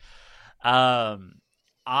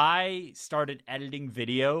 I started editing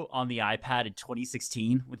video on the iPad in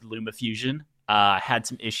 2016 with LumaFusion. Had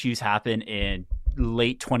some issues happen in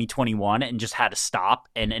late 2021 and just had to stop,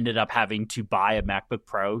 and ended up having to buy a MacBook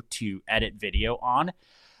Pro to edit video on.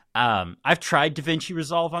 I've tried DaVinci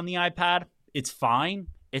Resolve on the iPad. It's fine.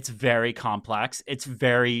 It's very complex. It's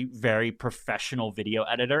very, very professional video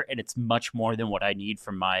editor, and it's much more than what I need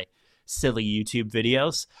from my silly YouTube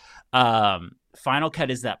videos. Final Cut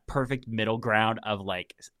is that perfect middle ground of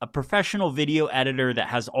like a professional video editor that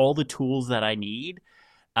has all the tools that I need.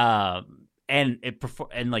 And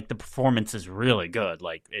like the performance is really good.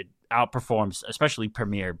 Like, it outperforms, especially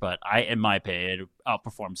Premiere, but in my opinion, it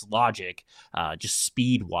outperforms Logic, just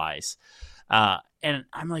speed wise. And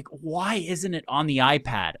I'm like, why isn't it on the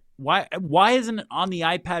iPad? Why isn't it on the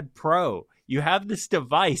iPad Pro? You have this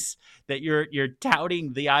device that you're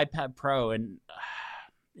touting the iPad Pro, and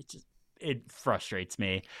it frustrates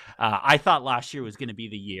me. I thought last year was going to be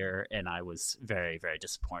the year, and I was very, very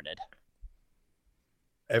disappointed.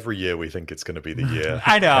 Every year we think it's going to be the year.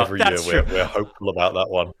 I know. Every year we're hopeful about that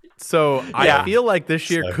one. So I feel like this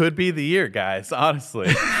year could be the year, guys,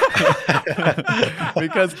 honestly.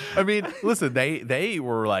 Because, I mean, listen, they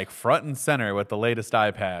were like front and center with the latest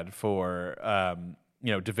iPad for,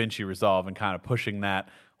 DaVinci Resolve and kind of pushing that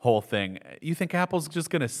whole thing. You think Apple's just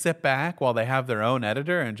going to sit back while they have their own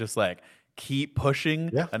editor and just like keep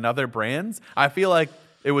pushing another brands? I feel like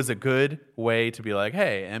it was a good way to be like,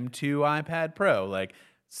 hey, M2 iPad Pro, like,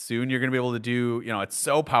 soon you're going to be able to do, it's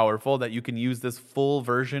so powerful that you can use this full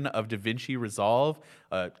version of DaVinci Resolve,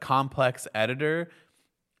 a complex editor.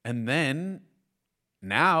 And then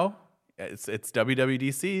now it's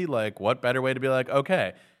WWDC. Like, what better way to be like,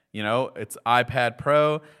 okay, it's iPad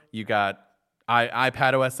Pro, you got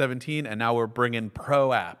iPadOS 17, and now we're bringing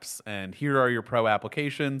Pro apps. And here are your Pro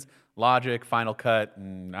applications, Logic, Final Cut,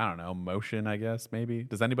 and I don't know, Motion, I guess, maybe.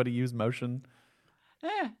 Does anybody use Motion?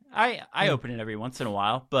 I open it every once in a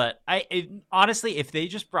while, but honestly, if they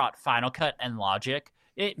just brought Final Cut and Logic,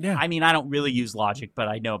 I mean, I don't really use Logic, but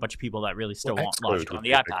I know a bunch of people that really still want Logic on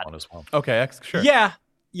the iPad. As well. Okay, sure. Yeah,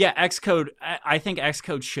 Yeah, Xcode. I think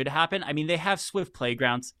Xcode should happen. I mean, they have Swift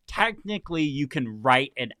Playgrounds. Technically, you can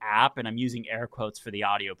write an app, and I'm using air quotes for the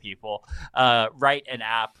audio people, write an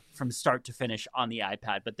app from start to finish on the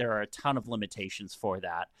iPad, but there are a ton of limitations for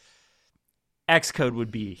that. Xcode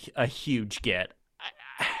would be a huge get.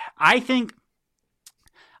 I think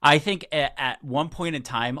at one point in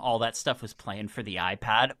time, all that stuff was playing for the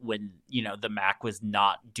iPad when, the Mac was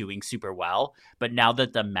not doing super well. But now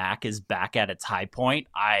that the Mac is back at its high point,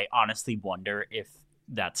 I honestly wonder if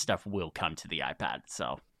that stuff will come to the iPad.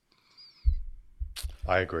 So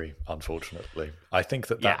I agree, unfortunately. I think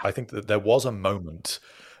that there was a moment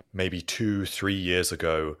maybe 2-3 years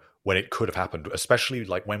ago when it could have happened, especially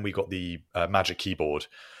like when we got the Magic Keyboard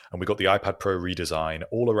and we got the iPad Pro redesign,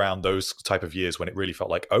 all around those type of years when it really felt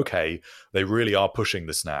like, okay, they really are pushing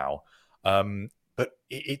this now. But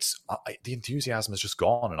the enthusiasm has just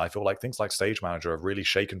gone. And I feel like things like Stage Manager have really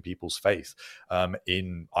shaken people's faith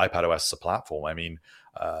in iPadOS as a platform. I mean,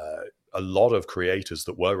 a lot of creators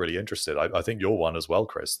that were really interested, I think you're one as well,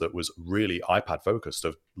 Chris, that was really iPad focused,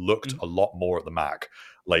 have looked a lot more at the Mac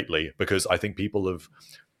lately, because I think people have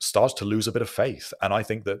started to lose a bit of faith. And I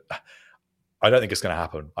think that I don't think it's going to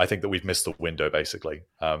happen. I think that we've missed the window, basically,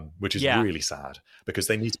 which is really sad, because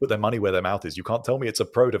they need to put their money where their mouth is. You can't tell me it's a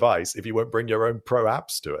pro device if you won't bring your own pro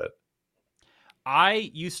apps to it.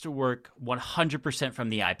 I used to work 100% from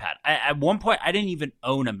the iPad. At one point, I didn't even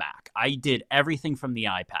own a Mac. I did everything from the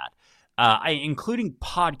iPad, including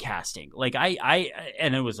podcasting. Like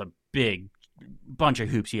and it was a big bunch of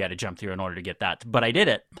hoops you had to jump through in order to get that, but I did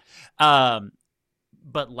it.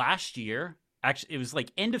 But last year, actually, it was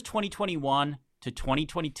like end of 2021 to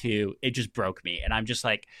 2022. It just broke me. And I'm just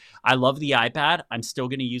like, I love the iPad. I'm still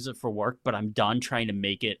going to use it for work, but I'm done trying to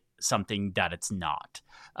make it something that it's not.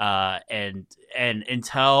 And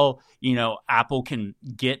until, Apple can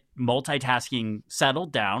get multitasking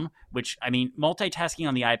settled down, which, I mean, multitasking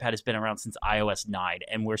on the iPad has been around since iOS 9,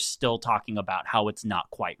 and we're still talking about how it's not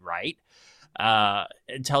quite right.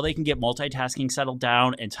 Until they can get multitasking settled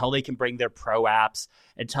down, until they can bring their pro apps,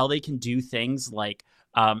 until they can do things like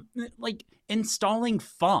installing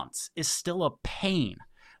fonts is still a pain.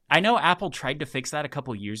 I know Apple tried to fix that a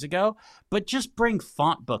couple years ago, but just bring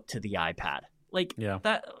Font Book to the iPad.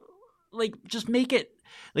 Just make it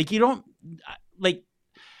you don't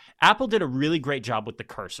Apple did a really great job with the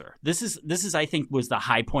cursor. This is I think was the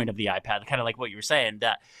high point of the iPad, kind of like what you were saying,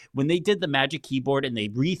 that when they did the Magic Keyboard and they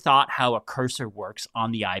rethought how a cursor works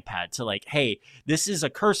on the iPad to hey, this is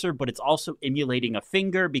a cursor, but it's also emulating a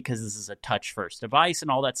finger because this is a touch first device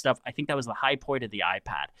and all that stuff. I think that was the high point of the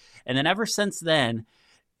iPad. And then ever since then,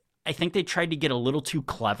 I think they tried to get a little too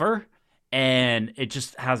clever and it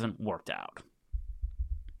just hasn't worked out.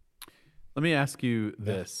 Let me ask you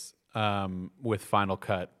this with Final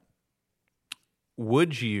Cut.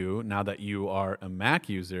 Would you, now that you are a Mac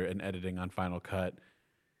user and editing on Final Cut,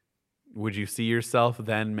 would you see yourself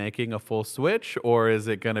then making a full switch, or is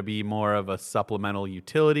it going to be more of a supplemental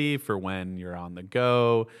utility for when you're on the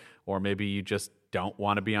go, or maybe you just don't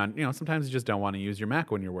want to be on, sometimes you just don't want to use your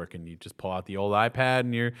Mac when you're working. You just pull out the old iPad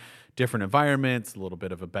in your different environments, a little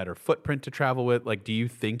bit of a better footprint to travel with. Do you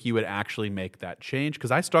think you would actually make that change?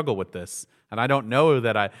 Because I struggle with this, and I don't know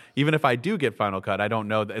that even if I do get Final Cut, I don't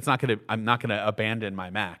know that I'm not going to abandon my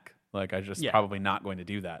Mac. Probably not going to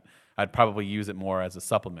do that. I'd probably use it more as a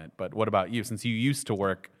supplement. But what about you, since you used to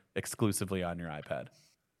work exclusively on your iPad?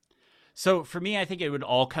 So for me, I think it would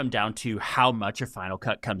all come down to how much a Final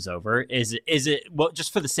Cut comes over. Is it well,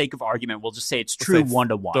 just for the sake of argument, we'll just say it's true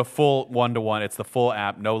one-to-one. The full one-to-one. It's the full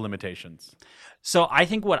app, no limitations. So I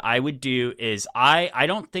think what I would do is I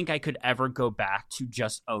don't think I could ever go back to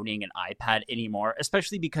just owning an iPad anymore,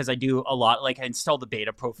 especially because I do a lot, I install the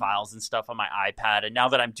beta profiles and stuff on my iPad. And now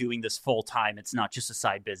that I'm doing this full time, it's not just a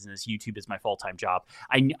side business. YouTube is my full-time job.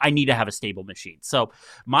 I need to have a stable machine. So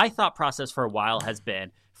my thought process for a while has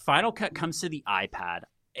been Final Cut comes to the iPad.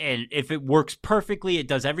 And if it works perfectly, it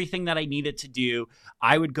does everything that I need it to do,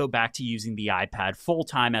 I would go back to using the iPad full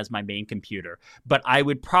time as my main computer. But I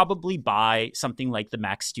would probably buy something like the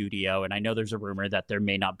Mac Studio. And I know there's a rumor that there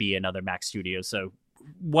may not be another Mac Studio. So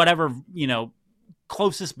whatever,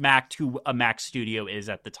 closest Mac to a Mac Studio is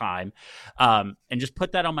at the time, and just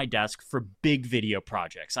put that on my desk for big video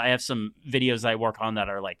projects. I have some videos I work on that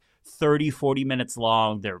are 30-40 minutes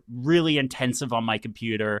long. They're really intensive on my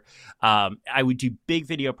computer. I would do big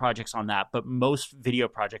video projects on that, but most video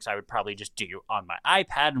projects I would probably just do on my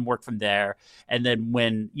iPad and work from there. And then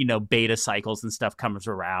when beta cycles and stuff comes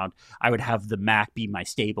around, I would have the Mac be my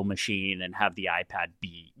stable machine and have the iPad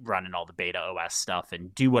be running all the beta OS stuff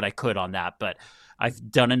and do what I could on that. But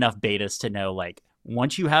I've done enough betas to know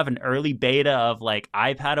once you have an early beta of like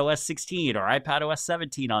iPadOS 16 or iPadOS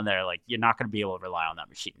 17 on there, like you're not going to be able to rely on that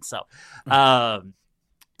machine. So,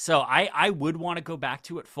 I would want to go back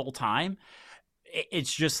to it full time.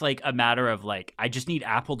 It's just like a matter of like, I just need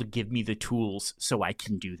Apple to give me the tools so I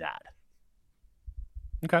can do that.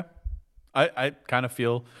 Okay. I kind of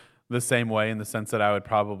feel the same way in the sense that I would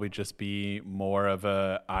probably just be more of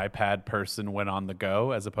a iPad person when on the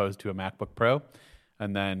go as opposed to a MacBook Pro.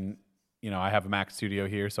 And then, I have a Mac Studio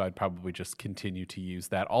here, so I'd probably just continue to use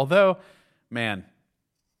that. Although, man,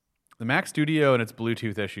 the Mac Studio and its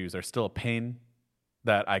Bluetooth issues are still a pain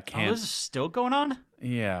that I can't. Oh, this is still going on?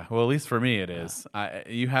 Yeah, well, at least for me it is.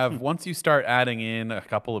 You have once you start adding in a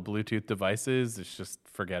couple of Bluetooth devices, it's just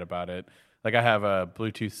forget about it. Like I have a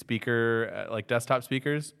Bluetooth speaker, like desktop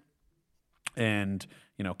speakers, and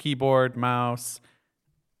keyboard, mouse.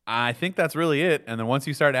 I think that's really it. And then once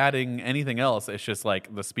you start adding anything else, it's just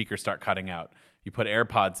like the speakers start cutting out. You put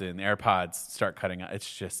AirPods in, the AirPods start cutting out.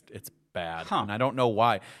 It's bad. Huh. And I don't know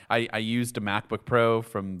why. I used a MacBook Pro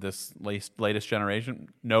from this latest generation.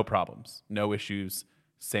 No problems, no issues,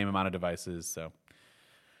 same amount of devices. So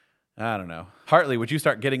I don't know. Hartley, would you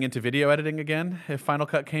start getting into video editing again if Final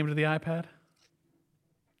Cut came to the iPad?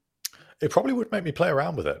 It probably would make me play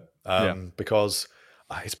around with it because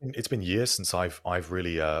it's been years since I've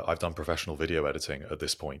really I've done professional video editing at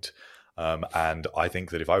this point. And I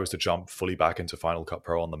think that if I was to jump fully back into Final Cut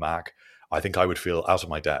Pro on the Mac, I think I would feel out of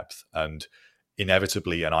my depth, and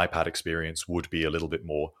inevitably an iPad experience would be a little bit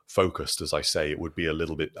more focused. As I say, it would be a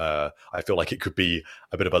little bit, I feel like it could be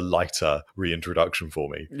a bit of a lighter reintroduction for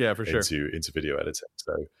me for sure. into video editing.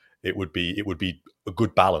 So it would be a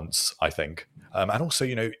good balance, I think. And also,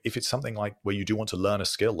 if it's something like where you do want to learn a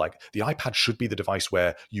skill, like the iPad should be the device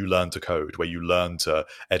where you learn to code, where you learn to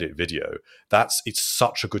edit video. It's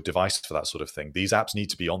such a good device for that sort of thing. These apps need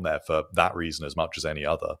to be on there for that reason as much as any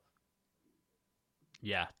other.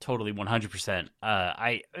 Yeah, totally,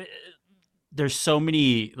 100%. There's so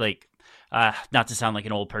many not to sound like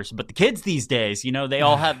an old person, but the kids these days, they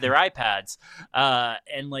all have their iPads,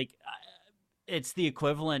 and like it's the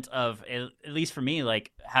equivalent of, at least for me,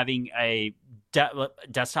 like having a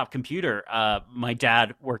desktop computer. My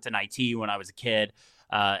dad worked in IT when I was a kid,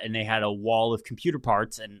 and they had a wall of computer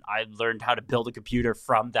parts, and I learned how to build a computer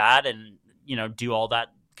from that, and do all that.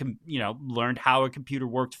 Learned how a computer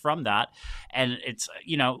worked from that. And it's,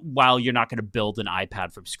 while you're not going to build an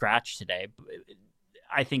iPad from scratch today,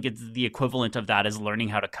 I think it's the equivalent of that is learning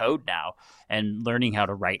how to code now and learning how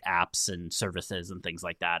to write apps and services and things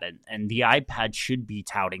like that. And the iPad should be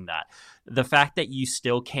touting that. The fact that you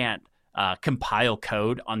still can't compile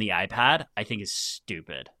code on the iPad, I think is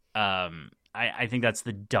stupid. I think that's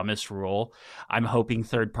the dumbest rule. I'm hoping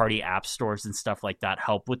third-party app stores and stuff like that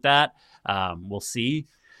help with that. We'll see.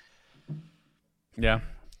 Yeah.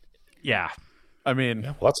 I mean,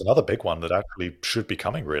 well, that's another big one that actually should be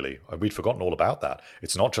coming, really. We'd forgotten all about that.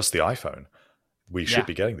 It's not just the iPhone. We should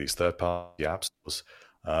be getting these third-party app stores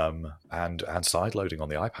and side-loading on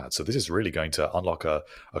the iPad. So this is really going to unlock a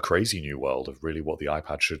crazy new world of really what the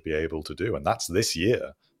iPad should be able to do. And that's this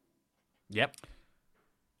year. Yep.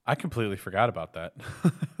 I completely forgot about that.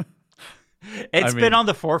 It's been on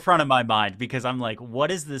the forefront of my mind because I'm like,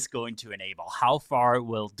 what is this going to enable? How far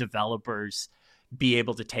will developers be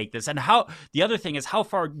able to take this? And the other thing is, how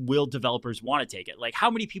far will developers want to take it? Like, how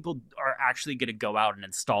many people are actually going to go out and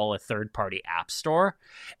install a third-party app store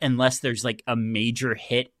unless there's like a major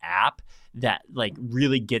hit app that like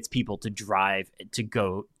really gets people to drive to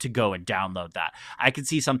go and download that? I could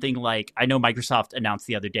see something like, I know Microsoft announced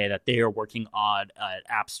the other day that they are working on an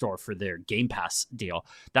app store for their Game Pass deal.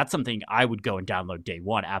 That's something I would go and download day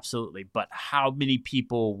one, absolutely. But how many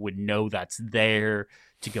people would know that's there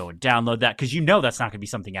to go and download that? Because that's not going to be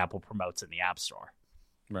something Apple promotes in the App Store.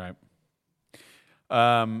 Right.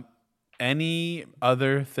 Any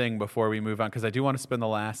other thing before we move on? Because I do want to spend the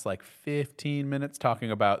last 15 minutes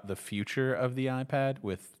talking about the future of the iPad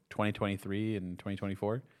with 2023 and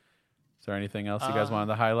 2024. Is there anything else you guys wanted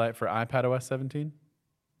to highlight for iPadOS 17?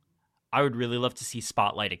 I would really love to see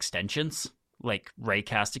Spotlight extensions, like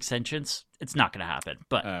Raycast extensions. It's not going to happen,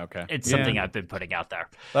 but it's something I've been putting out there.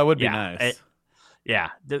 That would be nice.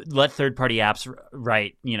 Let third-party apps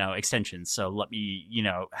write, extensions. So let me,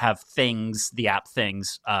 have the app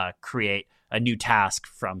things, create a new task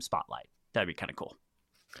from Spotlight. That'd be kind of cool.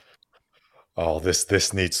 Oh,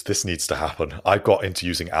 this needs to happen. I got into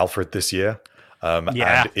using Alfred this year, and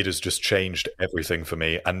it has just changed everything for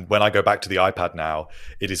me. And when I go back to the iPad now,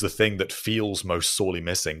 it is the thing that feels most sorely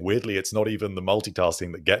missing. Weirdly, it's not even the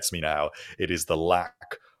multitasking that gets me now. It is the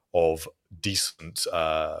lack of decent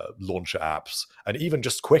launcher apps, and even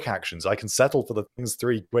just quick actions. I can settle for the things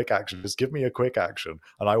 3 quick actions. Just give me a quick action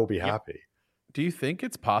and I will be happy. Do you think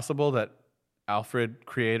it's possible that Alfred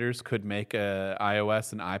creators could make a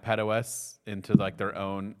iOS and iPadOS into like their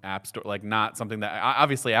own app store? Like not something that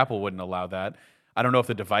obviously Apple wouldn't allow that. I don't know if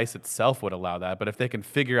the device itself would allow that, but if they can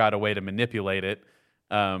figure out a way to manipulate it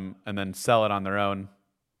and then sell it on their own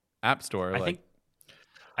app store,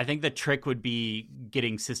 I think the trick would be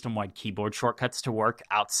getting system-wide keyboard shortcuts to work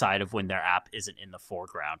outside of when their app isn't in the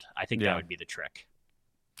foreground. I think that would be the trick.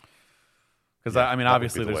 Because I mean,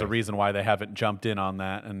 obviously, there's a reason why they haven't jumped in on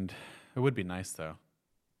that, and it would be nice though.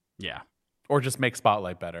 Yeah. Or just make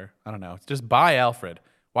Spotlight better. I don't know. Just buy Alfred.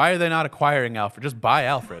 Why are they not acquiring Alfred? Just buy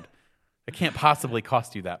Alfred. It can't possibly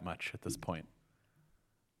cost you that much at this point.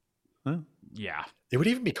 Huh? Yeah. It would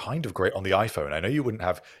even be kind of great on the iPhone. I know you wouldn't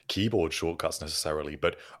have keyboard shortcuts necessarily,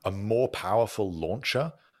 but a more powerful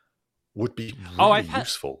launcher would be really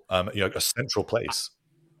useful. A central place.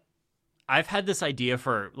 I've had this idea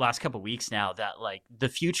for last couple of weeks now that like the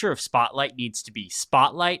future of Spotlight needs to be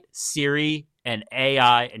Spotlight, Siri, and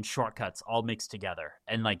AI and shortcuts all mixed together.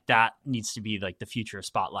 And like that needs to be like the future of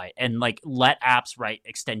Spotlight, and like let apps write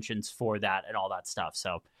extensions for that and all that stuff.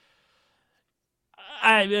 So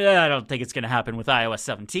I don't think it's going to happen with iOS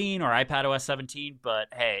 17 or iPadOS 17, but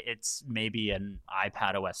hey, it's maybe an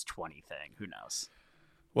iPadOS 20 thing. Who knows?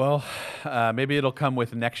 Well, maybe it'll come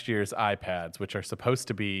with next year's iPads, which are supposed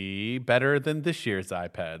to be better than this year's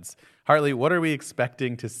iPads. Hartley, what are we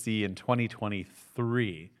expecting to see in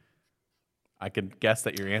 2023? I can guess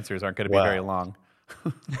that your answers aren't going to be very long.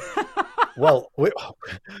 Well,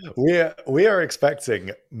 we are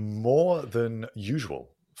expecting more than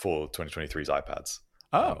usual for 2023's iPads,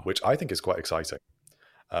 which I think is quite exciting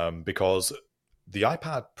because the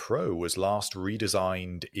iPad Pro was last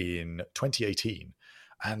redesigned in 2018.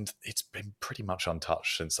 And it's been pretty much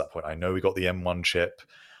untouched since that point. I know we got the M1 chip,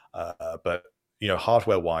 but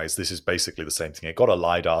hardware-wise, this is basically the same thing. It got a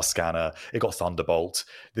LiDAR scanner, it got Thunderbolt.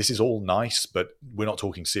 This is all nice, but we're not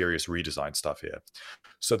talking serious redesign stuff here.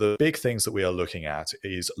 So the big things that we are looking at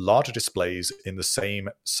is larger displays in the same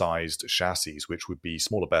sized chassis, which would be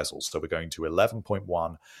smaller bezels. So we're going to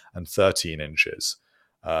 11.1 and 13 inches.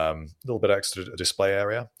 A little bit extra display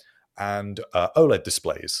area. And OLED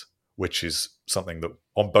displays, which is something that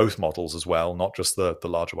on both models as well, not just the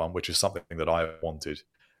larger one, which is something that I wanted.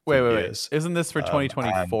 Wait. Isn't this for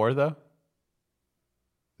 2024 though?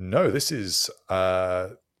 No, this is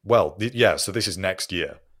so this is next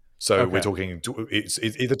year. So we're talking. It's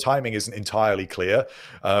the timing isn't entirely clear,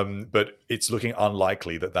 but it's looking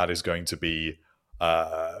unlikely that is going to be.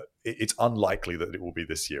 It's unlikely that it will be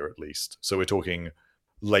this year at least. So we're talking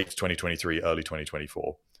late 2023, early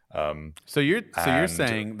 2024. So you're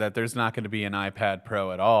saying that there's not going to be an iPad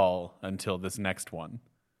Pro at all until this next one?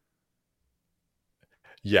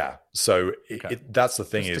 Yeah. So that's the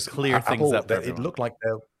thing, just is to clear things up. It looked like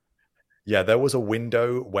there was a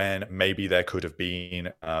window when maybe there could have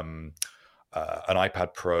been an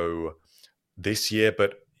iPad Pro this year,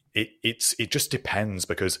 but it just depends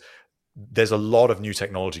because there's a lot of new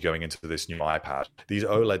technology going into this new iPad. These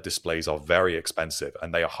OLED displays are very expensive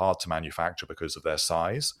and they are hard to manufacture because of their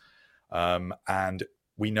size. And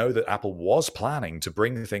we know that Apple was planning to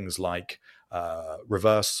bring things like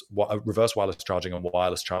reverse wireless charging and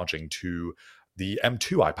wireless charging to the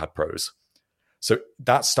M2 iPad Pros. So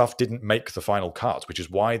that stuff didn't make the final cut, which is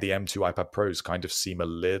why the M2 iPad Pros kind of seem a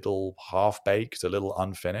little half-baked, a little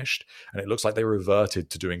unfinished, and it looks like they reverted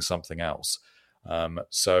to doing something else.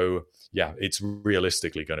 So yeah, it's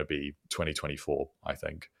realistically going to be 2024, I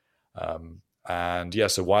think.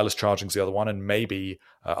 So wireless charging is the other one, and maybe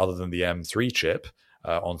other than the M3 chip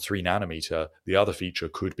on 3 nanometer, the other feature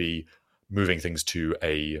could be moving things to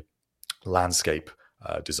a landscape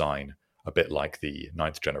design, a bit like the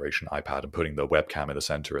 9th generation iPad, and putting the webcam in the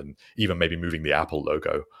center, and even maybe moving the Apple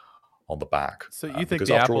logo on the back. So you think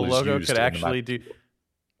the Apple logo could actually do?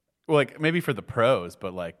 Well, like maybe for the pros,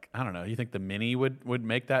 but like I don't know. You think the Mini would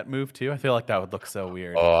make that move too? I feel like that would look so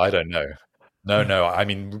weird. Oh, I don't know. No. I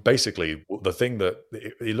mean, basically, the thing that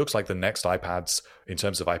it looks like the next iPads, in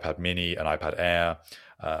terms of iPad Mini and iPad Air,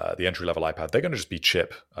 the entry level iPad, they're going to just be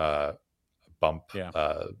chip bump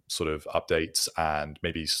sort of updates and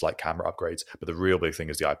maybe slight camera upgrades. But the real big thing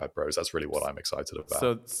is the iPad Pros. That's really what I'm excited about.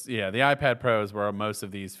 So the iPad Pros, where most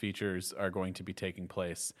of these features are going to be taking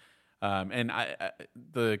place. And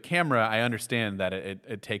the camera, I understand that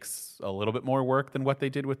it takes a little bit more work than what they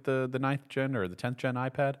did with the 9th gen or the 10th gen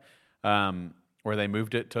iPad, where they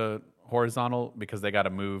moved it to horizontal because they got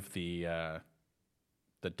to move the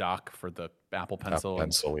dock for the Apple Pencil, Apple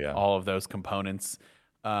Pencil, all of those components.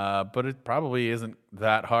 but it probably isn't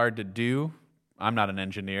that hard to do. I'm not an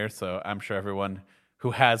engineer, so I'm sure everyone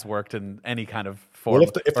who has worked in any kind of form Well,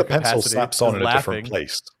 if the or pencil capacity snaps is on in a different laughing.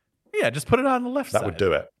 place, Yeah, just put it on the left side. that would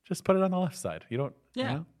do it. Just put it on the left side. You don't. Yeah.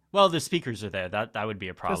 You know? Well, the speakers are there. That would be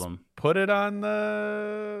a Just problem. put it on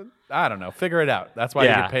the. I don't know. Figure it out. That's why you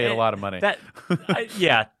get paid a lot of money.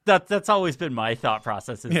 That's always been my thought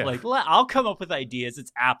process. Is Yeah. like, I'll come up with ideas.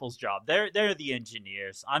 It's Apple's job. They're the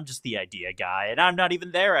engineers. I'm just the idea guy, and I'm not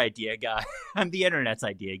even their idea guy. I'm the internet's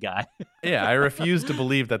idea guy. Yeah, I refuse to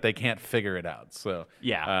believe that they can't figure it out. So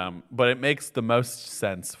Yeah. but it makes the most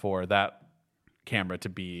sense for that camera to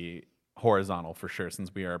be horizontal for sure,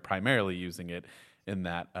 since we are primarily using it in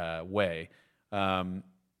that way.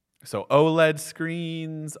 So OLED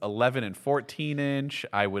screens, 11 and 14 inch.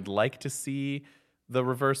 I would like to see the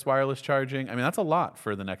reverse wireless charging. I mean, that's a lot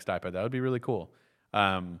for the next iPad. That would be really cool.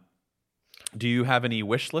 Do you have any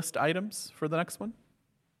wish list items for the next one?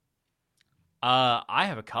 I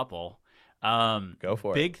have a couple. Go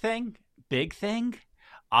for Big thing.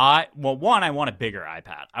 I want a bigger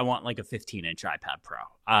iPad. I want like a 15-inch iPad Pro.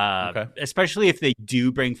 Okay. Especially if they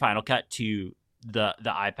do bring Final Cut to the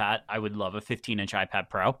iPad. I would love a 15-inch iPad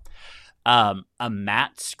Pro. A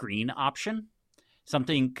matte screen option.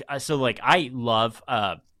 Something so like I love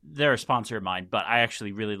they're a sponsor of mine, but I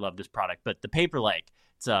actually really love this product. But the Paperlike,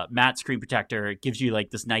 it's a matte screen protector. It gives you like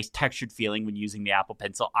this nice textured feeling when using the Apple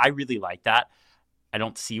Pencil. I really like that. I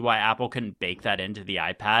don't see why Apple couldn't bake that into the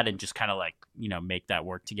iPad and just kind of like, make that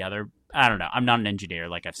work together. I don't know. I'm not an engineer,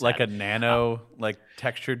 like I've said. Like a nano, like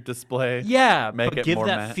textured display. Yeah, make but it give more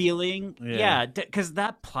that matte. feeling. Yeah. Yeah, because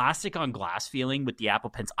that plastic on glass feeling with the Apple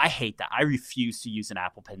Pencil, I hate that. I refuse to use an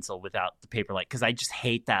Apple Pencil without the Paperlike because I just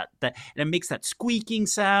hate that. And it makes that squeaking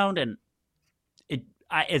sound, and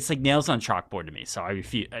it's like nails on chalkboard to me. So I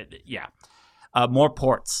refuse. More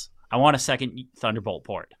ports. I want a second Thunderbolt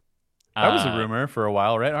port. That was a rumor for a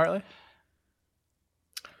while, right, Hartley?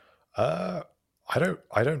 I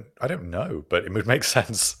don't know, but it would make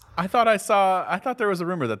sense. I thought there was a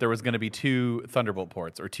rumor that there was going to be 2 Thunderbolt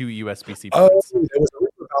ports or 2 USB-C Oh, ports. there was a rumor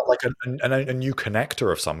about like a new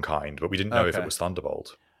connector of some kind, but we didn't know if Okay. it was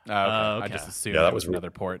Thunderbolt. Oh, okay. I Okay. just assumed Yeah, that it was was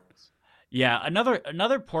another port. Yeah,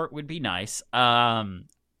 another port would be nice. iPad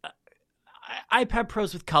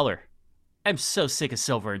Pros with color. I'm so sick of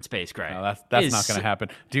silver in space gray. No, that's not going to happen.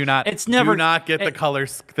 Do not get the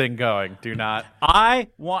colors thing going. Do not. I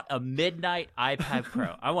want a midnight iPad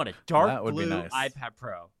Pro. I want a dark That would be blue nice. iPad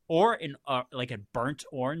Pro or like a burnt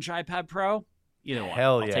orange iPad Pro. Either one.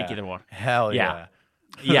 Hell I'll yeah. take either one. Hell yeah.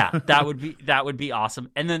 Yeah, that would be awesome.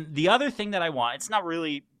 And then the other thing that I want, it's not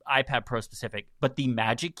really iPad Pro specific, but the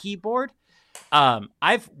Magic Keyboard.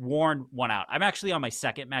 I've worn one out. I'm actually on my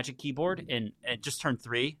second Magic Keyboard and it just turned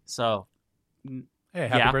 3. So Hey,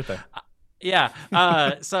 happy birthday. Yeah.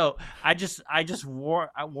 So I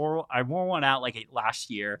wore one out like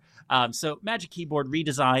last year. So Magic Keyboard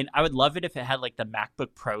redesign. I would love it if it had like the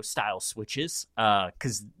MacBook Pro style switches.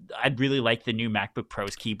 Because I'd really like the new MacBook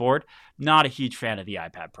Pro's keyboard. Not a huge fan of the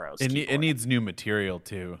iPad Pro's. It needs new material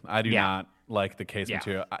too. I do not like the case Yeah.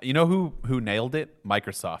 material. You know who nailed it?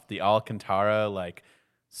 Microsoft. The Alcantara like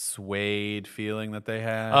suede feeling that they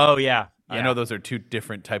had. Oh yeah. I know those are 2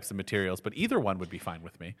 different types of materials, but either one would be fine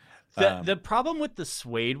with me. The problem with the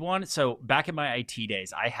suede one, so back in my IT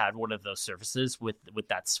days, I had one of those surfaces with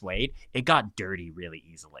that suede. It got dirty really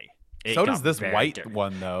easily. So does this white dirty.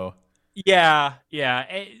 one though. Yeah.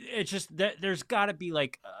 It's just there's got to be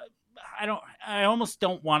like I almost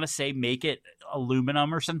don't want to say make it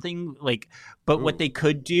aluminum or something like, but what they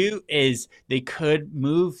could do is they could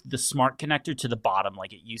move the smart connector to the bottom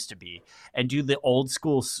like it used to be and do the old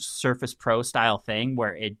school Surface Pro style thing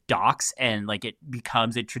where it docks and like it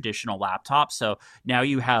becomes a traditional laptop. So now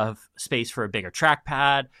you have space for a bigger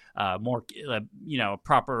trackpad, more,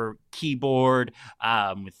 proper keyboard,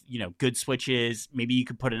 with, good switches. Maybe you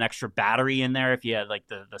could put an extra battery in there if you had like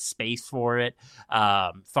the space for it,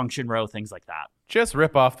 function row, things like that. Just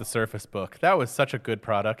rip off the Surface Book. That was such a good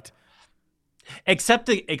product. Except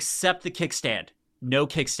the kickstand. No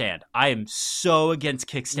kickstand. I am so against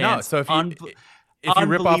kickstands. No, so if you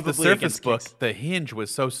rip off the Surface Book, the hinge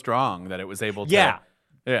was so strong that it was able to. Yeah.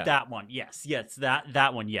 Yeah. That one, yes,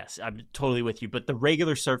 that one, yes. I'm totally with you. But the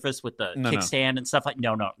regular Surface with the kickstand and stuff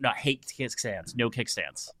no, hate kickstands. No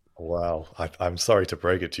kickstands. Wow, I'm sorry to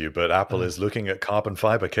break it to you, but Apple is looking at carbon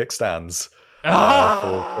fiber kickstands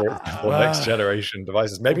for next generation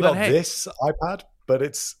devices. Maybe not this iPad, but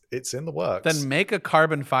it's in the works. Then make a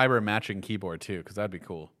carbon fiber matching keyboard too, because that'd be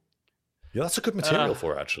cool. Yeah, that's a good material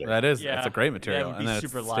for it, actually. That is. Yeah. That's a great material, Yeah, it would and be then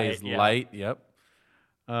super it stays light, yeah. light.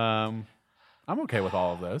 Yep. I'm okay with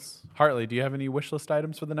all of those. Hartley, do you have any wish list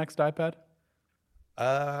items for the next iPad?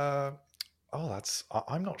 I'm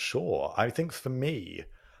not sure. I think for me,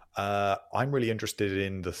 I'm really interested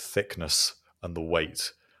in the thickness and the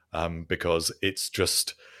weight, because it's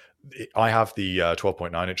just. I have the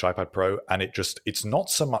 12.9-inch iPad Pro, and it's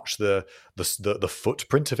not so much the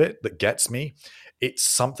footprint of it that gets me. It's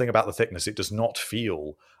something about the thickness. It does not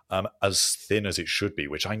feel as thin as it should be,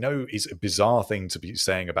 which I know is a bizarre thing to be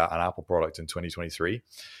saying about an Apple product in 2023.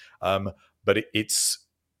 But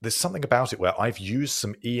there's something about it where I've used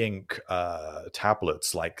some e-ink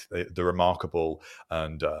tablets like the Remarkable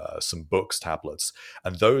and some Books tablets,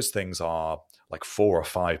 and those things are like 4 or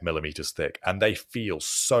 5 millimeters thick, and they feel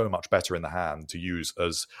so much better in the hand to use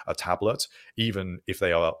as a tablet, even if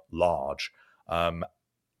they are large. And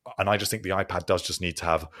I just think the iPad does just need to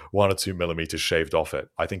have 1 or 2 millimeters shaved off it.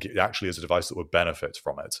 I think it actually is a device that would benefit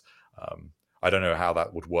from it. I don't know how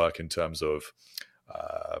that would work in terms of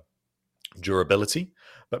durability,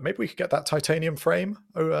 but maybe we could get that titanium frame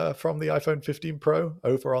from the iPhone 15 Pro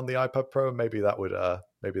over on the iPad Pro. Maybe that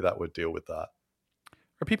would deal with that.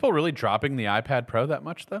 Are people really dropping the iPad Pro that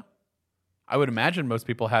much, though? I would imagine most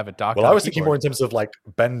people have it docked. Well, I was thinking more in terms of like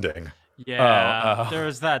bending. Yeah,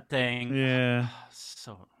 there's that thing. Yeah.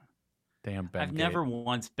 So damn bend. I've never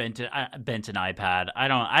once bent an iPad.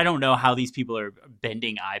 I don't know how these people are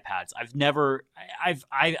bending iPads.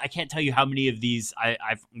 I can't tell you how many of these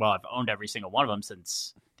I've owned every single one of them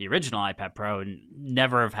since the original iPad Pro, and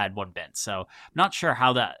never have had one bent. So I'm not sure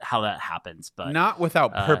how that happens, but not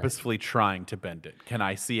without purposefully trying to bend it. Can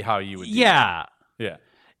I see how you would do that? Yeah.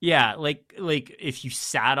 Yeah, like if you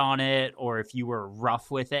sat on it or if you were rough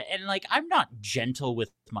with it. And like, I'm not gentle with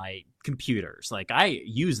my computers. Like, I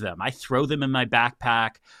use them. I throw them in my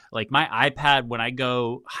backpack. Like, my iPad, when I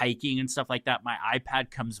go hiking and stuff like that, my iPad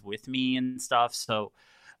comes with me and stuff. So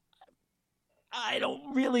I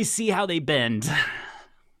don't really see how they bend.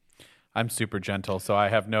 I'm super gentle, so I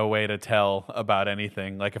have no way to tell about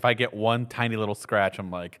anything. Like, if I get one tiny little scratch,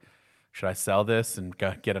 I'm like, should I sell this and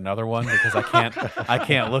get another one? Because I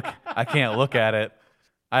can't look at it.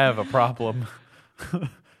 I have a problem.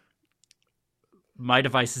 My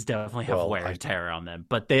devices definitely have wear and tear on them,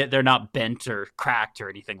 but they're not bent or cracked or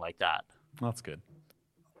anything like that. That's good.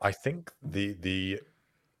 I think the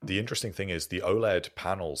interesting thing is the OLED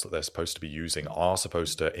panels that they're supposed to be using are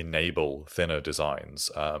supposed to enable thinner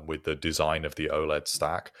designs. With the design of the OLED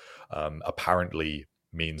stack, apparently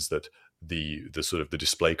means that the sort of the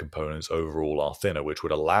display components overall are thinner, which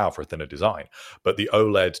would allow for a thinner design. But the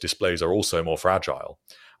OLED displays are also more fragile.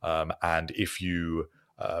 And if you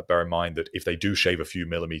bear in mind that if they do shave a few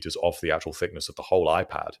millimeters off the actual thickness of the whole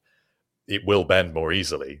iPad, it will bend more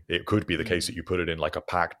easily. It could be the case that you put it in like a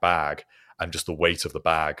packed bag and just the weight of the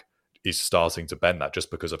bag is starting to bend that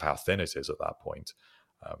just because of how thin it is at that point.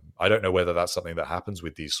 I don't know whether that's something that happens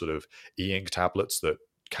with these sort of e-ink tablets that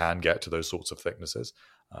can get to those sorts of thicknesses.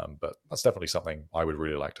 But that's definitely something I would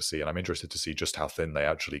really like to see. And I'm interested to see just how thin they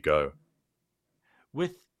actually go.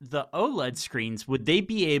 With the OLED screens, would they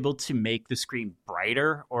be able to make the screen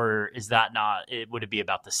brighter, or is that not? Would it be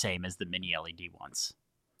about the same as the mini LED ones?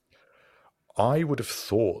 I would have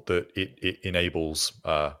thought that it enables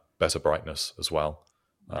better brightness as well.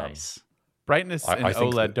 Nice. Brightness and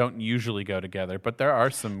OLED don't usually go together, but there are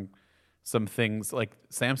some things like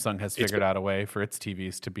Samsung has figured out a way for its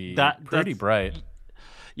TVs to be pretty bright.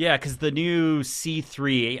 Yeah, because the new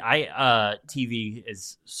C3 TV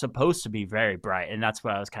is supposed to be very bright, and that's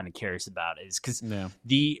what I was kind of curious about. Is because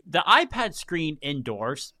the iPad screen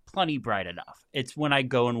indoors plenty bright enough. It's when I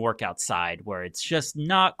go and work outside where it's just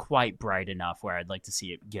not quite bright enough. Where I'd like to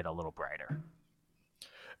see it get a little brighter.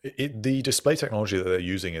 The display technology that they're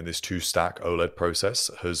using in this 2-stack OLED process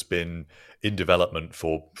has been in development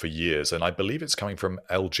for years, and I believe it's coming from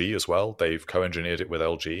LG as well. They've co-engineered it with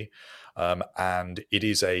LG. And it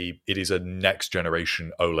is a next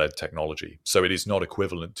generation OLED technology. So it is not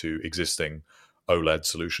equivalent to existing OLED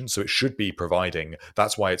solutions. So it should be providing,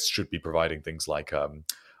 that's why it should be providing things like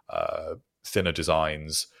thinner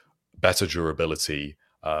designs, better durability,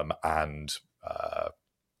 and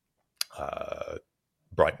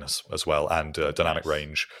brightness as well, and dynamic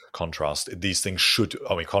range, contrast. These things should,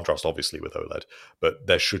 contrast obviously with OLED, but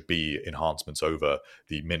there should be enhancements over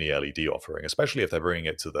the mini LED offering, especially if they're bringing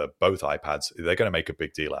it to both iPads. They're going to make a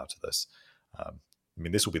big deal out of this.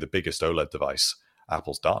 This will be the biggest OLED device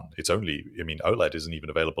Apple's done. OLED isn't even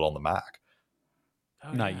available on the Mac.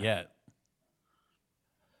 Not yet.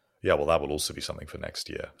 Yeah, well, that will also be something for next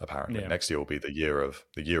year. Apparently, next year will be the year of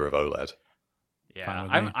OLED.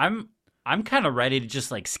 Yeah, I'm kind of ready to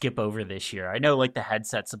just like skip over this year. I know like the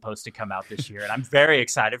headset's supposed to come out this year, and I'm very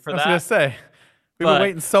excited for I was that. gonna say we've been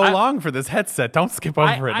waiting so long for this headset. Don't skip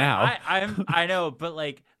over it now. I know, but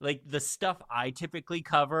like the stuff I typically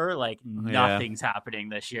cover, like nothing's happening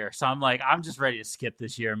this year. So I'm just ready to skip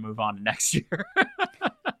this year and move on to next year.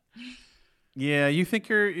 Yeah, you think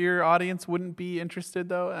your audience wouldn't be interested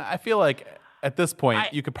though? I feel like at this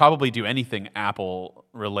point you could probably do anything Apple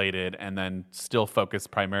related and then still focus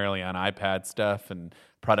primarily on iPad stuff and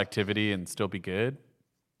productivity and still be good.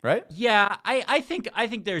 Right? Yeah, I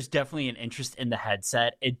think there's definitely an interest in the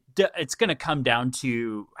headset. It's going to come down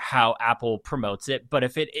to how Apple promotes it. But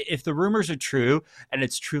if the rumors are true and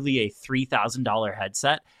it's truly a $3,000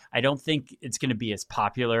 headset, I don't think it's going to be as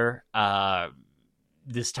popular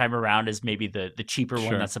this time around as maybe the cheaper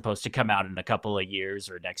one that's supposed to come out in a couple of years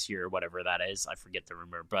or next year or whatever that is. I forget the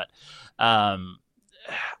rumor, but I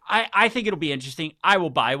think it'll be interesting. I will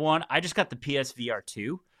buy one. I just got the PSVR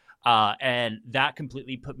 2. And that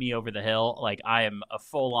completely put me over the hill. Like, I am a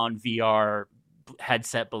full-on VR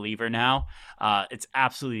headset believer now. It's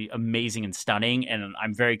absolutely amazing and stunning, and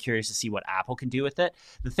I'm very curious to see what Apple can do with it.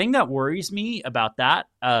 The thing that worries me about that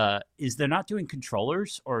is they're not doing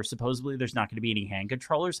controllers, or supposedly there's not going to be any hand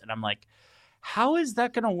controllers, and I'm like, how is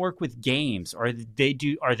that going to work with games? Or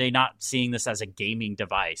are they not seeing this as a gaming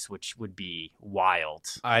device, which would be wild?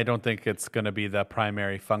 I don't think it's going to be the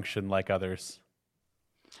primary function like others.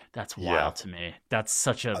 That's wild to me. That's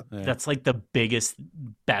that's like the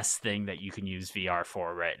best thing that you can use VR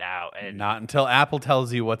for right now. And not until Apple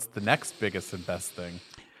tells you what's the next biggest and best thing.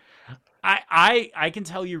 I can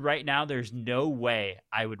tell you right now, there's no way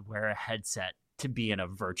I would wear a headset to be in a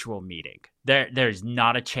virtual meeting. There's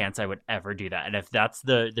not a chance I would ever do that. And if that's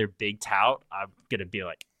their big tout, I'm gonna be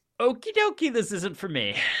like, okie dokie, this isn't for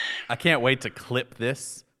me. I can't wait to clip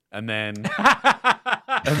this. And then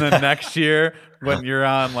next year, when you're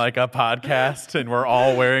on like a podcast and we're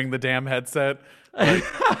all wearing the damn headset.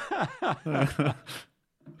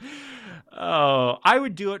 Oh, I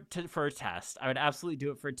would do it for a test. I would absolutely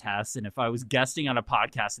do it for a test. And if I was guesting on a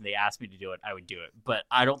podcast and they asked me to do it, I would do it. But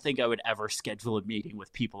I don't think I would ever schedule a meeting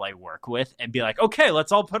with people I work with and be like, okay,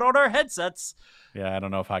 let's all put on our headsets. Yeah, I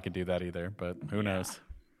don't know if I could do that either, but who knows?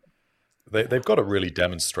 They've got to really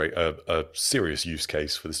demonstrate a serious use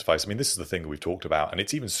case for this device. I mean, this is the thing that we've talked about, and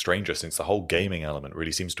it's even stranger since the whole gaming element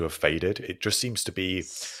really seems to have faded. It just seems to be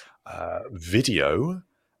video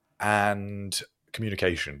and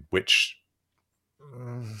communication, which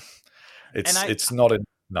it's not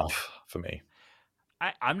enough for me.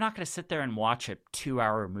 I'm not going to sit there and watch a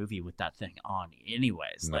 2-hour movie with that thing on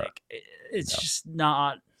anyways. No. Like, it's just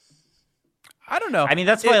not... I don't know. I mean,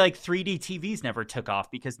 that's why like 3D TVs never took off,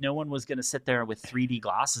 because no one was going to sit there with 3D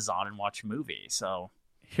glasses on and watch a movie. So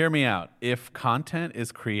hear me out. If content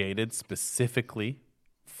is created specifically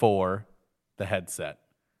for the headset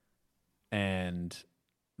and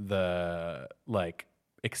the like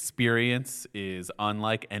experience is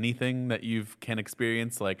unlike anything that you can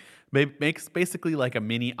experience, like makes basically like a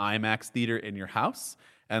mini IMAX theater in your house,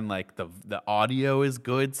 and like the audio is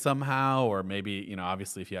good somehow, or maybe, you know,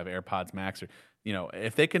 obviously if you have AirPods Max, or, you know,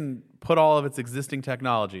 if they can put all of its existing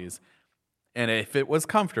technologies, and if it was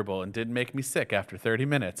comfortable and didn't make me sick after 30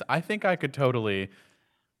 minutes, I think I could totally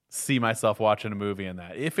see myself watching a movie in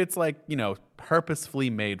that. If it's like, you know, purposefully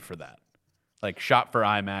made for that, like shot for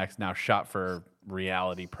IMAX, now shot for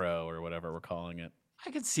Reality Pro or whatever we're calling it. I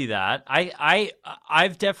could see that.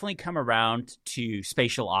 I've definitely come around to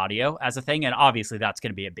spatial audio as a thing, and obviously that's going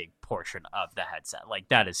to be a big portion of the headset. Like,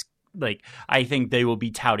 that is, like, I think they will be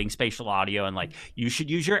touting spatial audio, and like, you should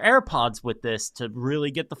use your AirPods with this to really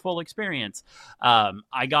get the full experience.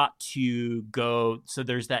 I got to go, so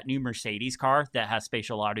there's that new Mercedes car that has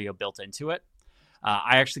spatial audio built into it.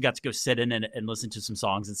 I actually got to go sit in and listen to some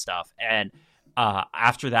songs and stuff, and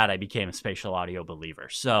after that, I became a spatial audio believer.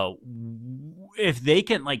 So if they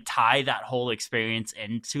can like tie that whole experience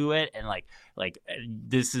into it, and like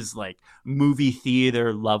this is like movie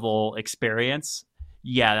theater level experience,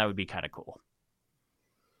 yeah, that would be kind of cool.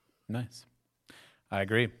 Nice. I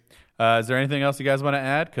agree. Is there anything else you guys want to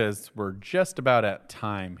add? Because we're just about at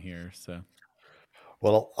time here. So,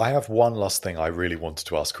 well, I have one last thing I really wanted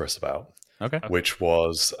to ask Chris about. Okay. Which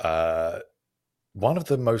was one of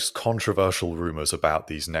the most controversial rumors about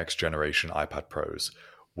these next generation iPad Pros,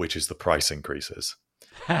 which is the price increases.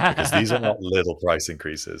 Because these are not little price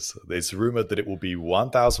increases. It's rumored that it will be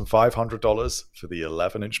 $1,500 for the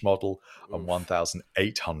 11-inch model and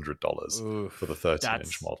 $1,800 for the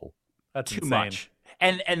 13-inch model. That's too insane. much.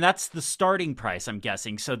 And that's the starting price, I'm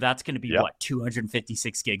guessing. So that's going to be what,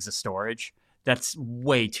 256 gigs of storage? That's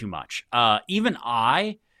way too much. Even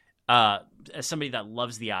I as somebody that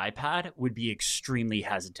loves the iPad, would be extremely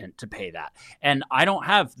hesitant to pay that. And I don't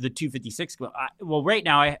have the 256. Well, right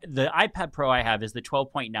now, the iPad Pro I have is the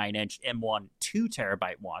 12.9-inch M1 2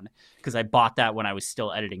 terabyte one, because I bought that when I was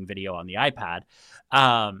still editing video on the iPad.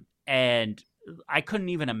 And I couldn't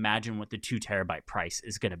even imagine what the 2 terabyte price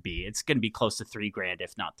is going to be. It's going to be close to $3,000,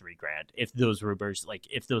 if not $3,000, if those rumors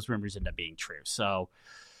end up being true. So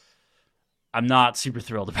I'm not super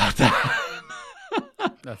thrilled about that.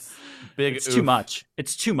 That's big. It's too much.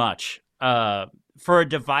 It's too much for a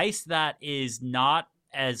device that is not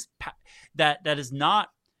as that is not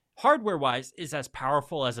hardware wise is as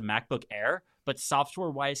powerful as a MacBook Air, but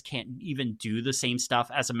software wise can't even do the same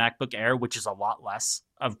stuff as a MacBook Air, which is a lot less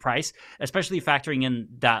of price. Especially factoring in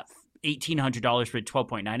that $1,800 for a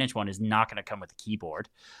 12.9-inch one is not going to come with a keyboard.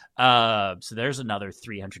 So there's another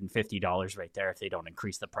 $350 right there if they don't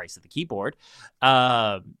increase the price of the keyboard.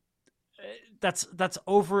 That's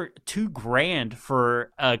over $2,000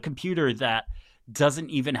 for a computer that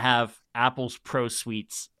doesn't even have Apple's Pro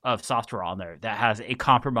suites of software on there, that has a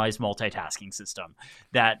compromised multitasking system,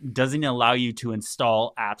 that doesn't allow you to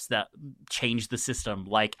install apps that change the system,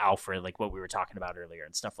 like Alfred, like what we were talking about earlier,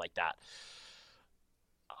 and stuff like that.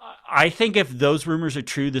 I think if those rumors are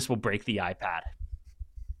true, this will break the iPad.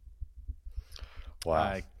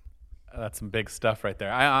 Wow. That's some big stuff right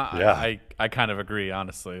there. I kind of agree,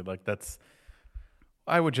 honestly. Like,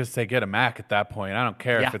 I would just say get a Mac at that point. I don't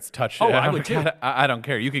care if it's touch. I would too. I don't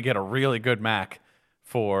care. You could get a really good Mac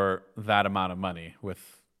for that amount of money. With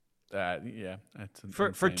that,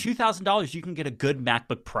 for $2,000, you can get a good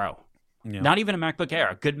MacBook Pro. Yeah. Not even a MacBook Air,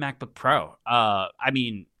 a good MacBook Pro.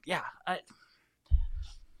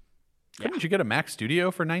 Couldn't you get a Mac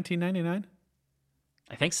Studio for $19.99?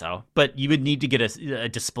 I think so, but you would need to get a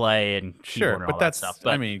display and keyboard and all that stuff.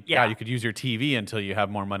 But you could use your TV until you have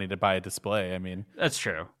more money to buy a display. I mean, that's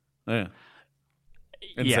true. Yeah.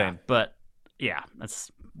 Insane. Yeah, but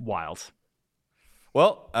that's wild.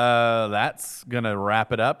 Well, that's gonna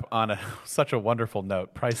wrap it up on such a wonderful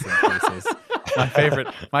note. Price increases.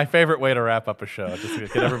 my favorite way to wrap up a show, just to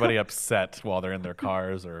get everybody upset while they're in their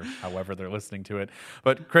cars or however they're listening to it.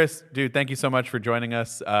 But Chris, dude, thank you so much for joining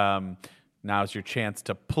us. Now's your chance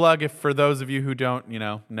to plug, if for those of you who don't,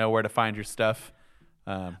 know where to find your stuff.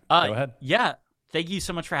 Go ahead. Yeah. Thank you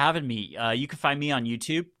so much for having me. You can find me on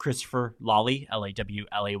YouTube, Christopher Lawley,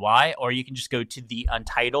 Lawlay, or you can just go to the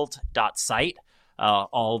untitled.site.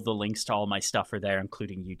 All the links to all my stuff are there,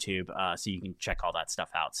 including YouTube, so you can check all that stuff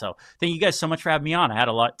out. So thank you guys so much for having me on. I had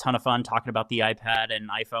a ton of fun talking about the iPad and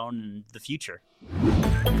iPhone and the future.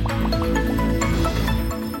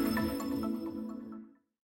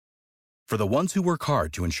 For the ones who work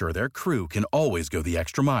hard to ensure their crew can always go the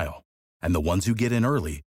extra mile, and the ones who get in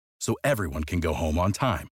early so everyone can go home on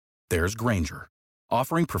time, there's Grainger,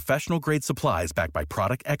 offering professional-grade supplies backed by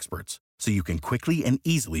product experts so you can quickly and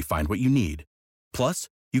easily find what you need. Plus,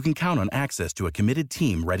 you can count on access to a committed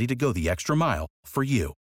team ready to go the extra mile for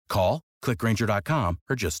you. Call, click Grainger.com,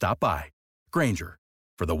 or just stop by. Grainger,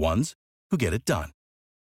 for the ones who get it done.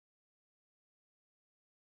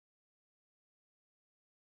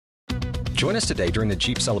 Join us today during the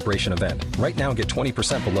Jeep Celebration event. Right now, get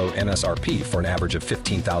 20% below MSRP for an average of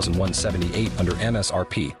 $15,178 under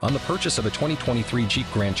MSRP on the purchase of a 2023 Jeep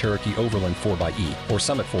Grand Cherokee Overland 4xE or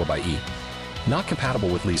Summit 4xE. Not compatible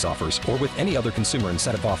with lease offers or with any other consumer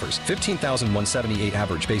incentive offers. $15,178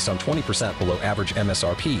 average based on 20% below average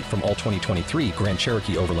MSRP from all 2023 Grand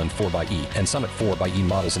Cherokee Overland 4xE and Summit 4xE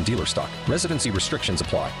models in dealer stock. Residency restrictions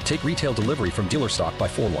apply. Take retail delivery from dealer stock by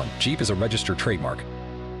 4/1. Jeep is a registered trademark.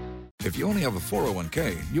 If you only have a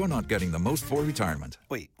 401k, you're not getting the most for retirement.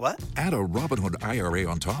 Wait, what? Add a Robinhood IRA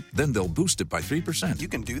on top, then they'll boost it by 3%. You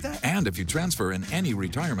can do that? And if you transfer in any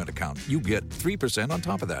retirement account, you get 3% on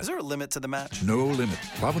top of that. Is there a limit to the match? No limit.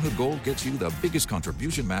 Robinhood Gold gets you the biggest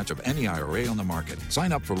contribution match of any IRA on the market.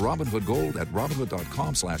 Sign up for Robinhood Gold at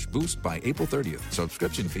Robinhood.com/boost by April 30th.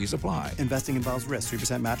 Subscription fees apply. Investing involves risk.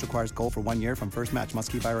 3% match requires gold for 1 year from first match.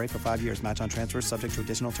 Must keep IRA for 5 years. Match on transfers subject to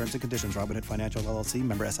additional terms and conditions. Robinhood Financial LLC,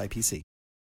 member SIPC.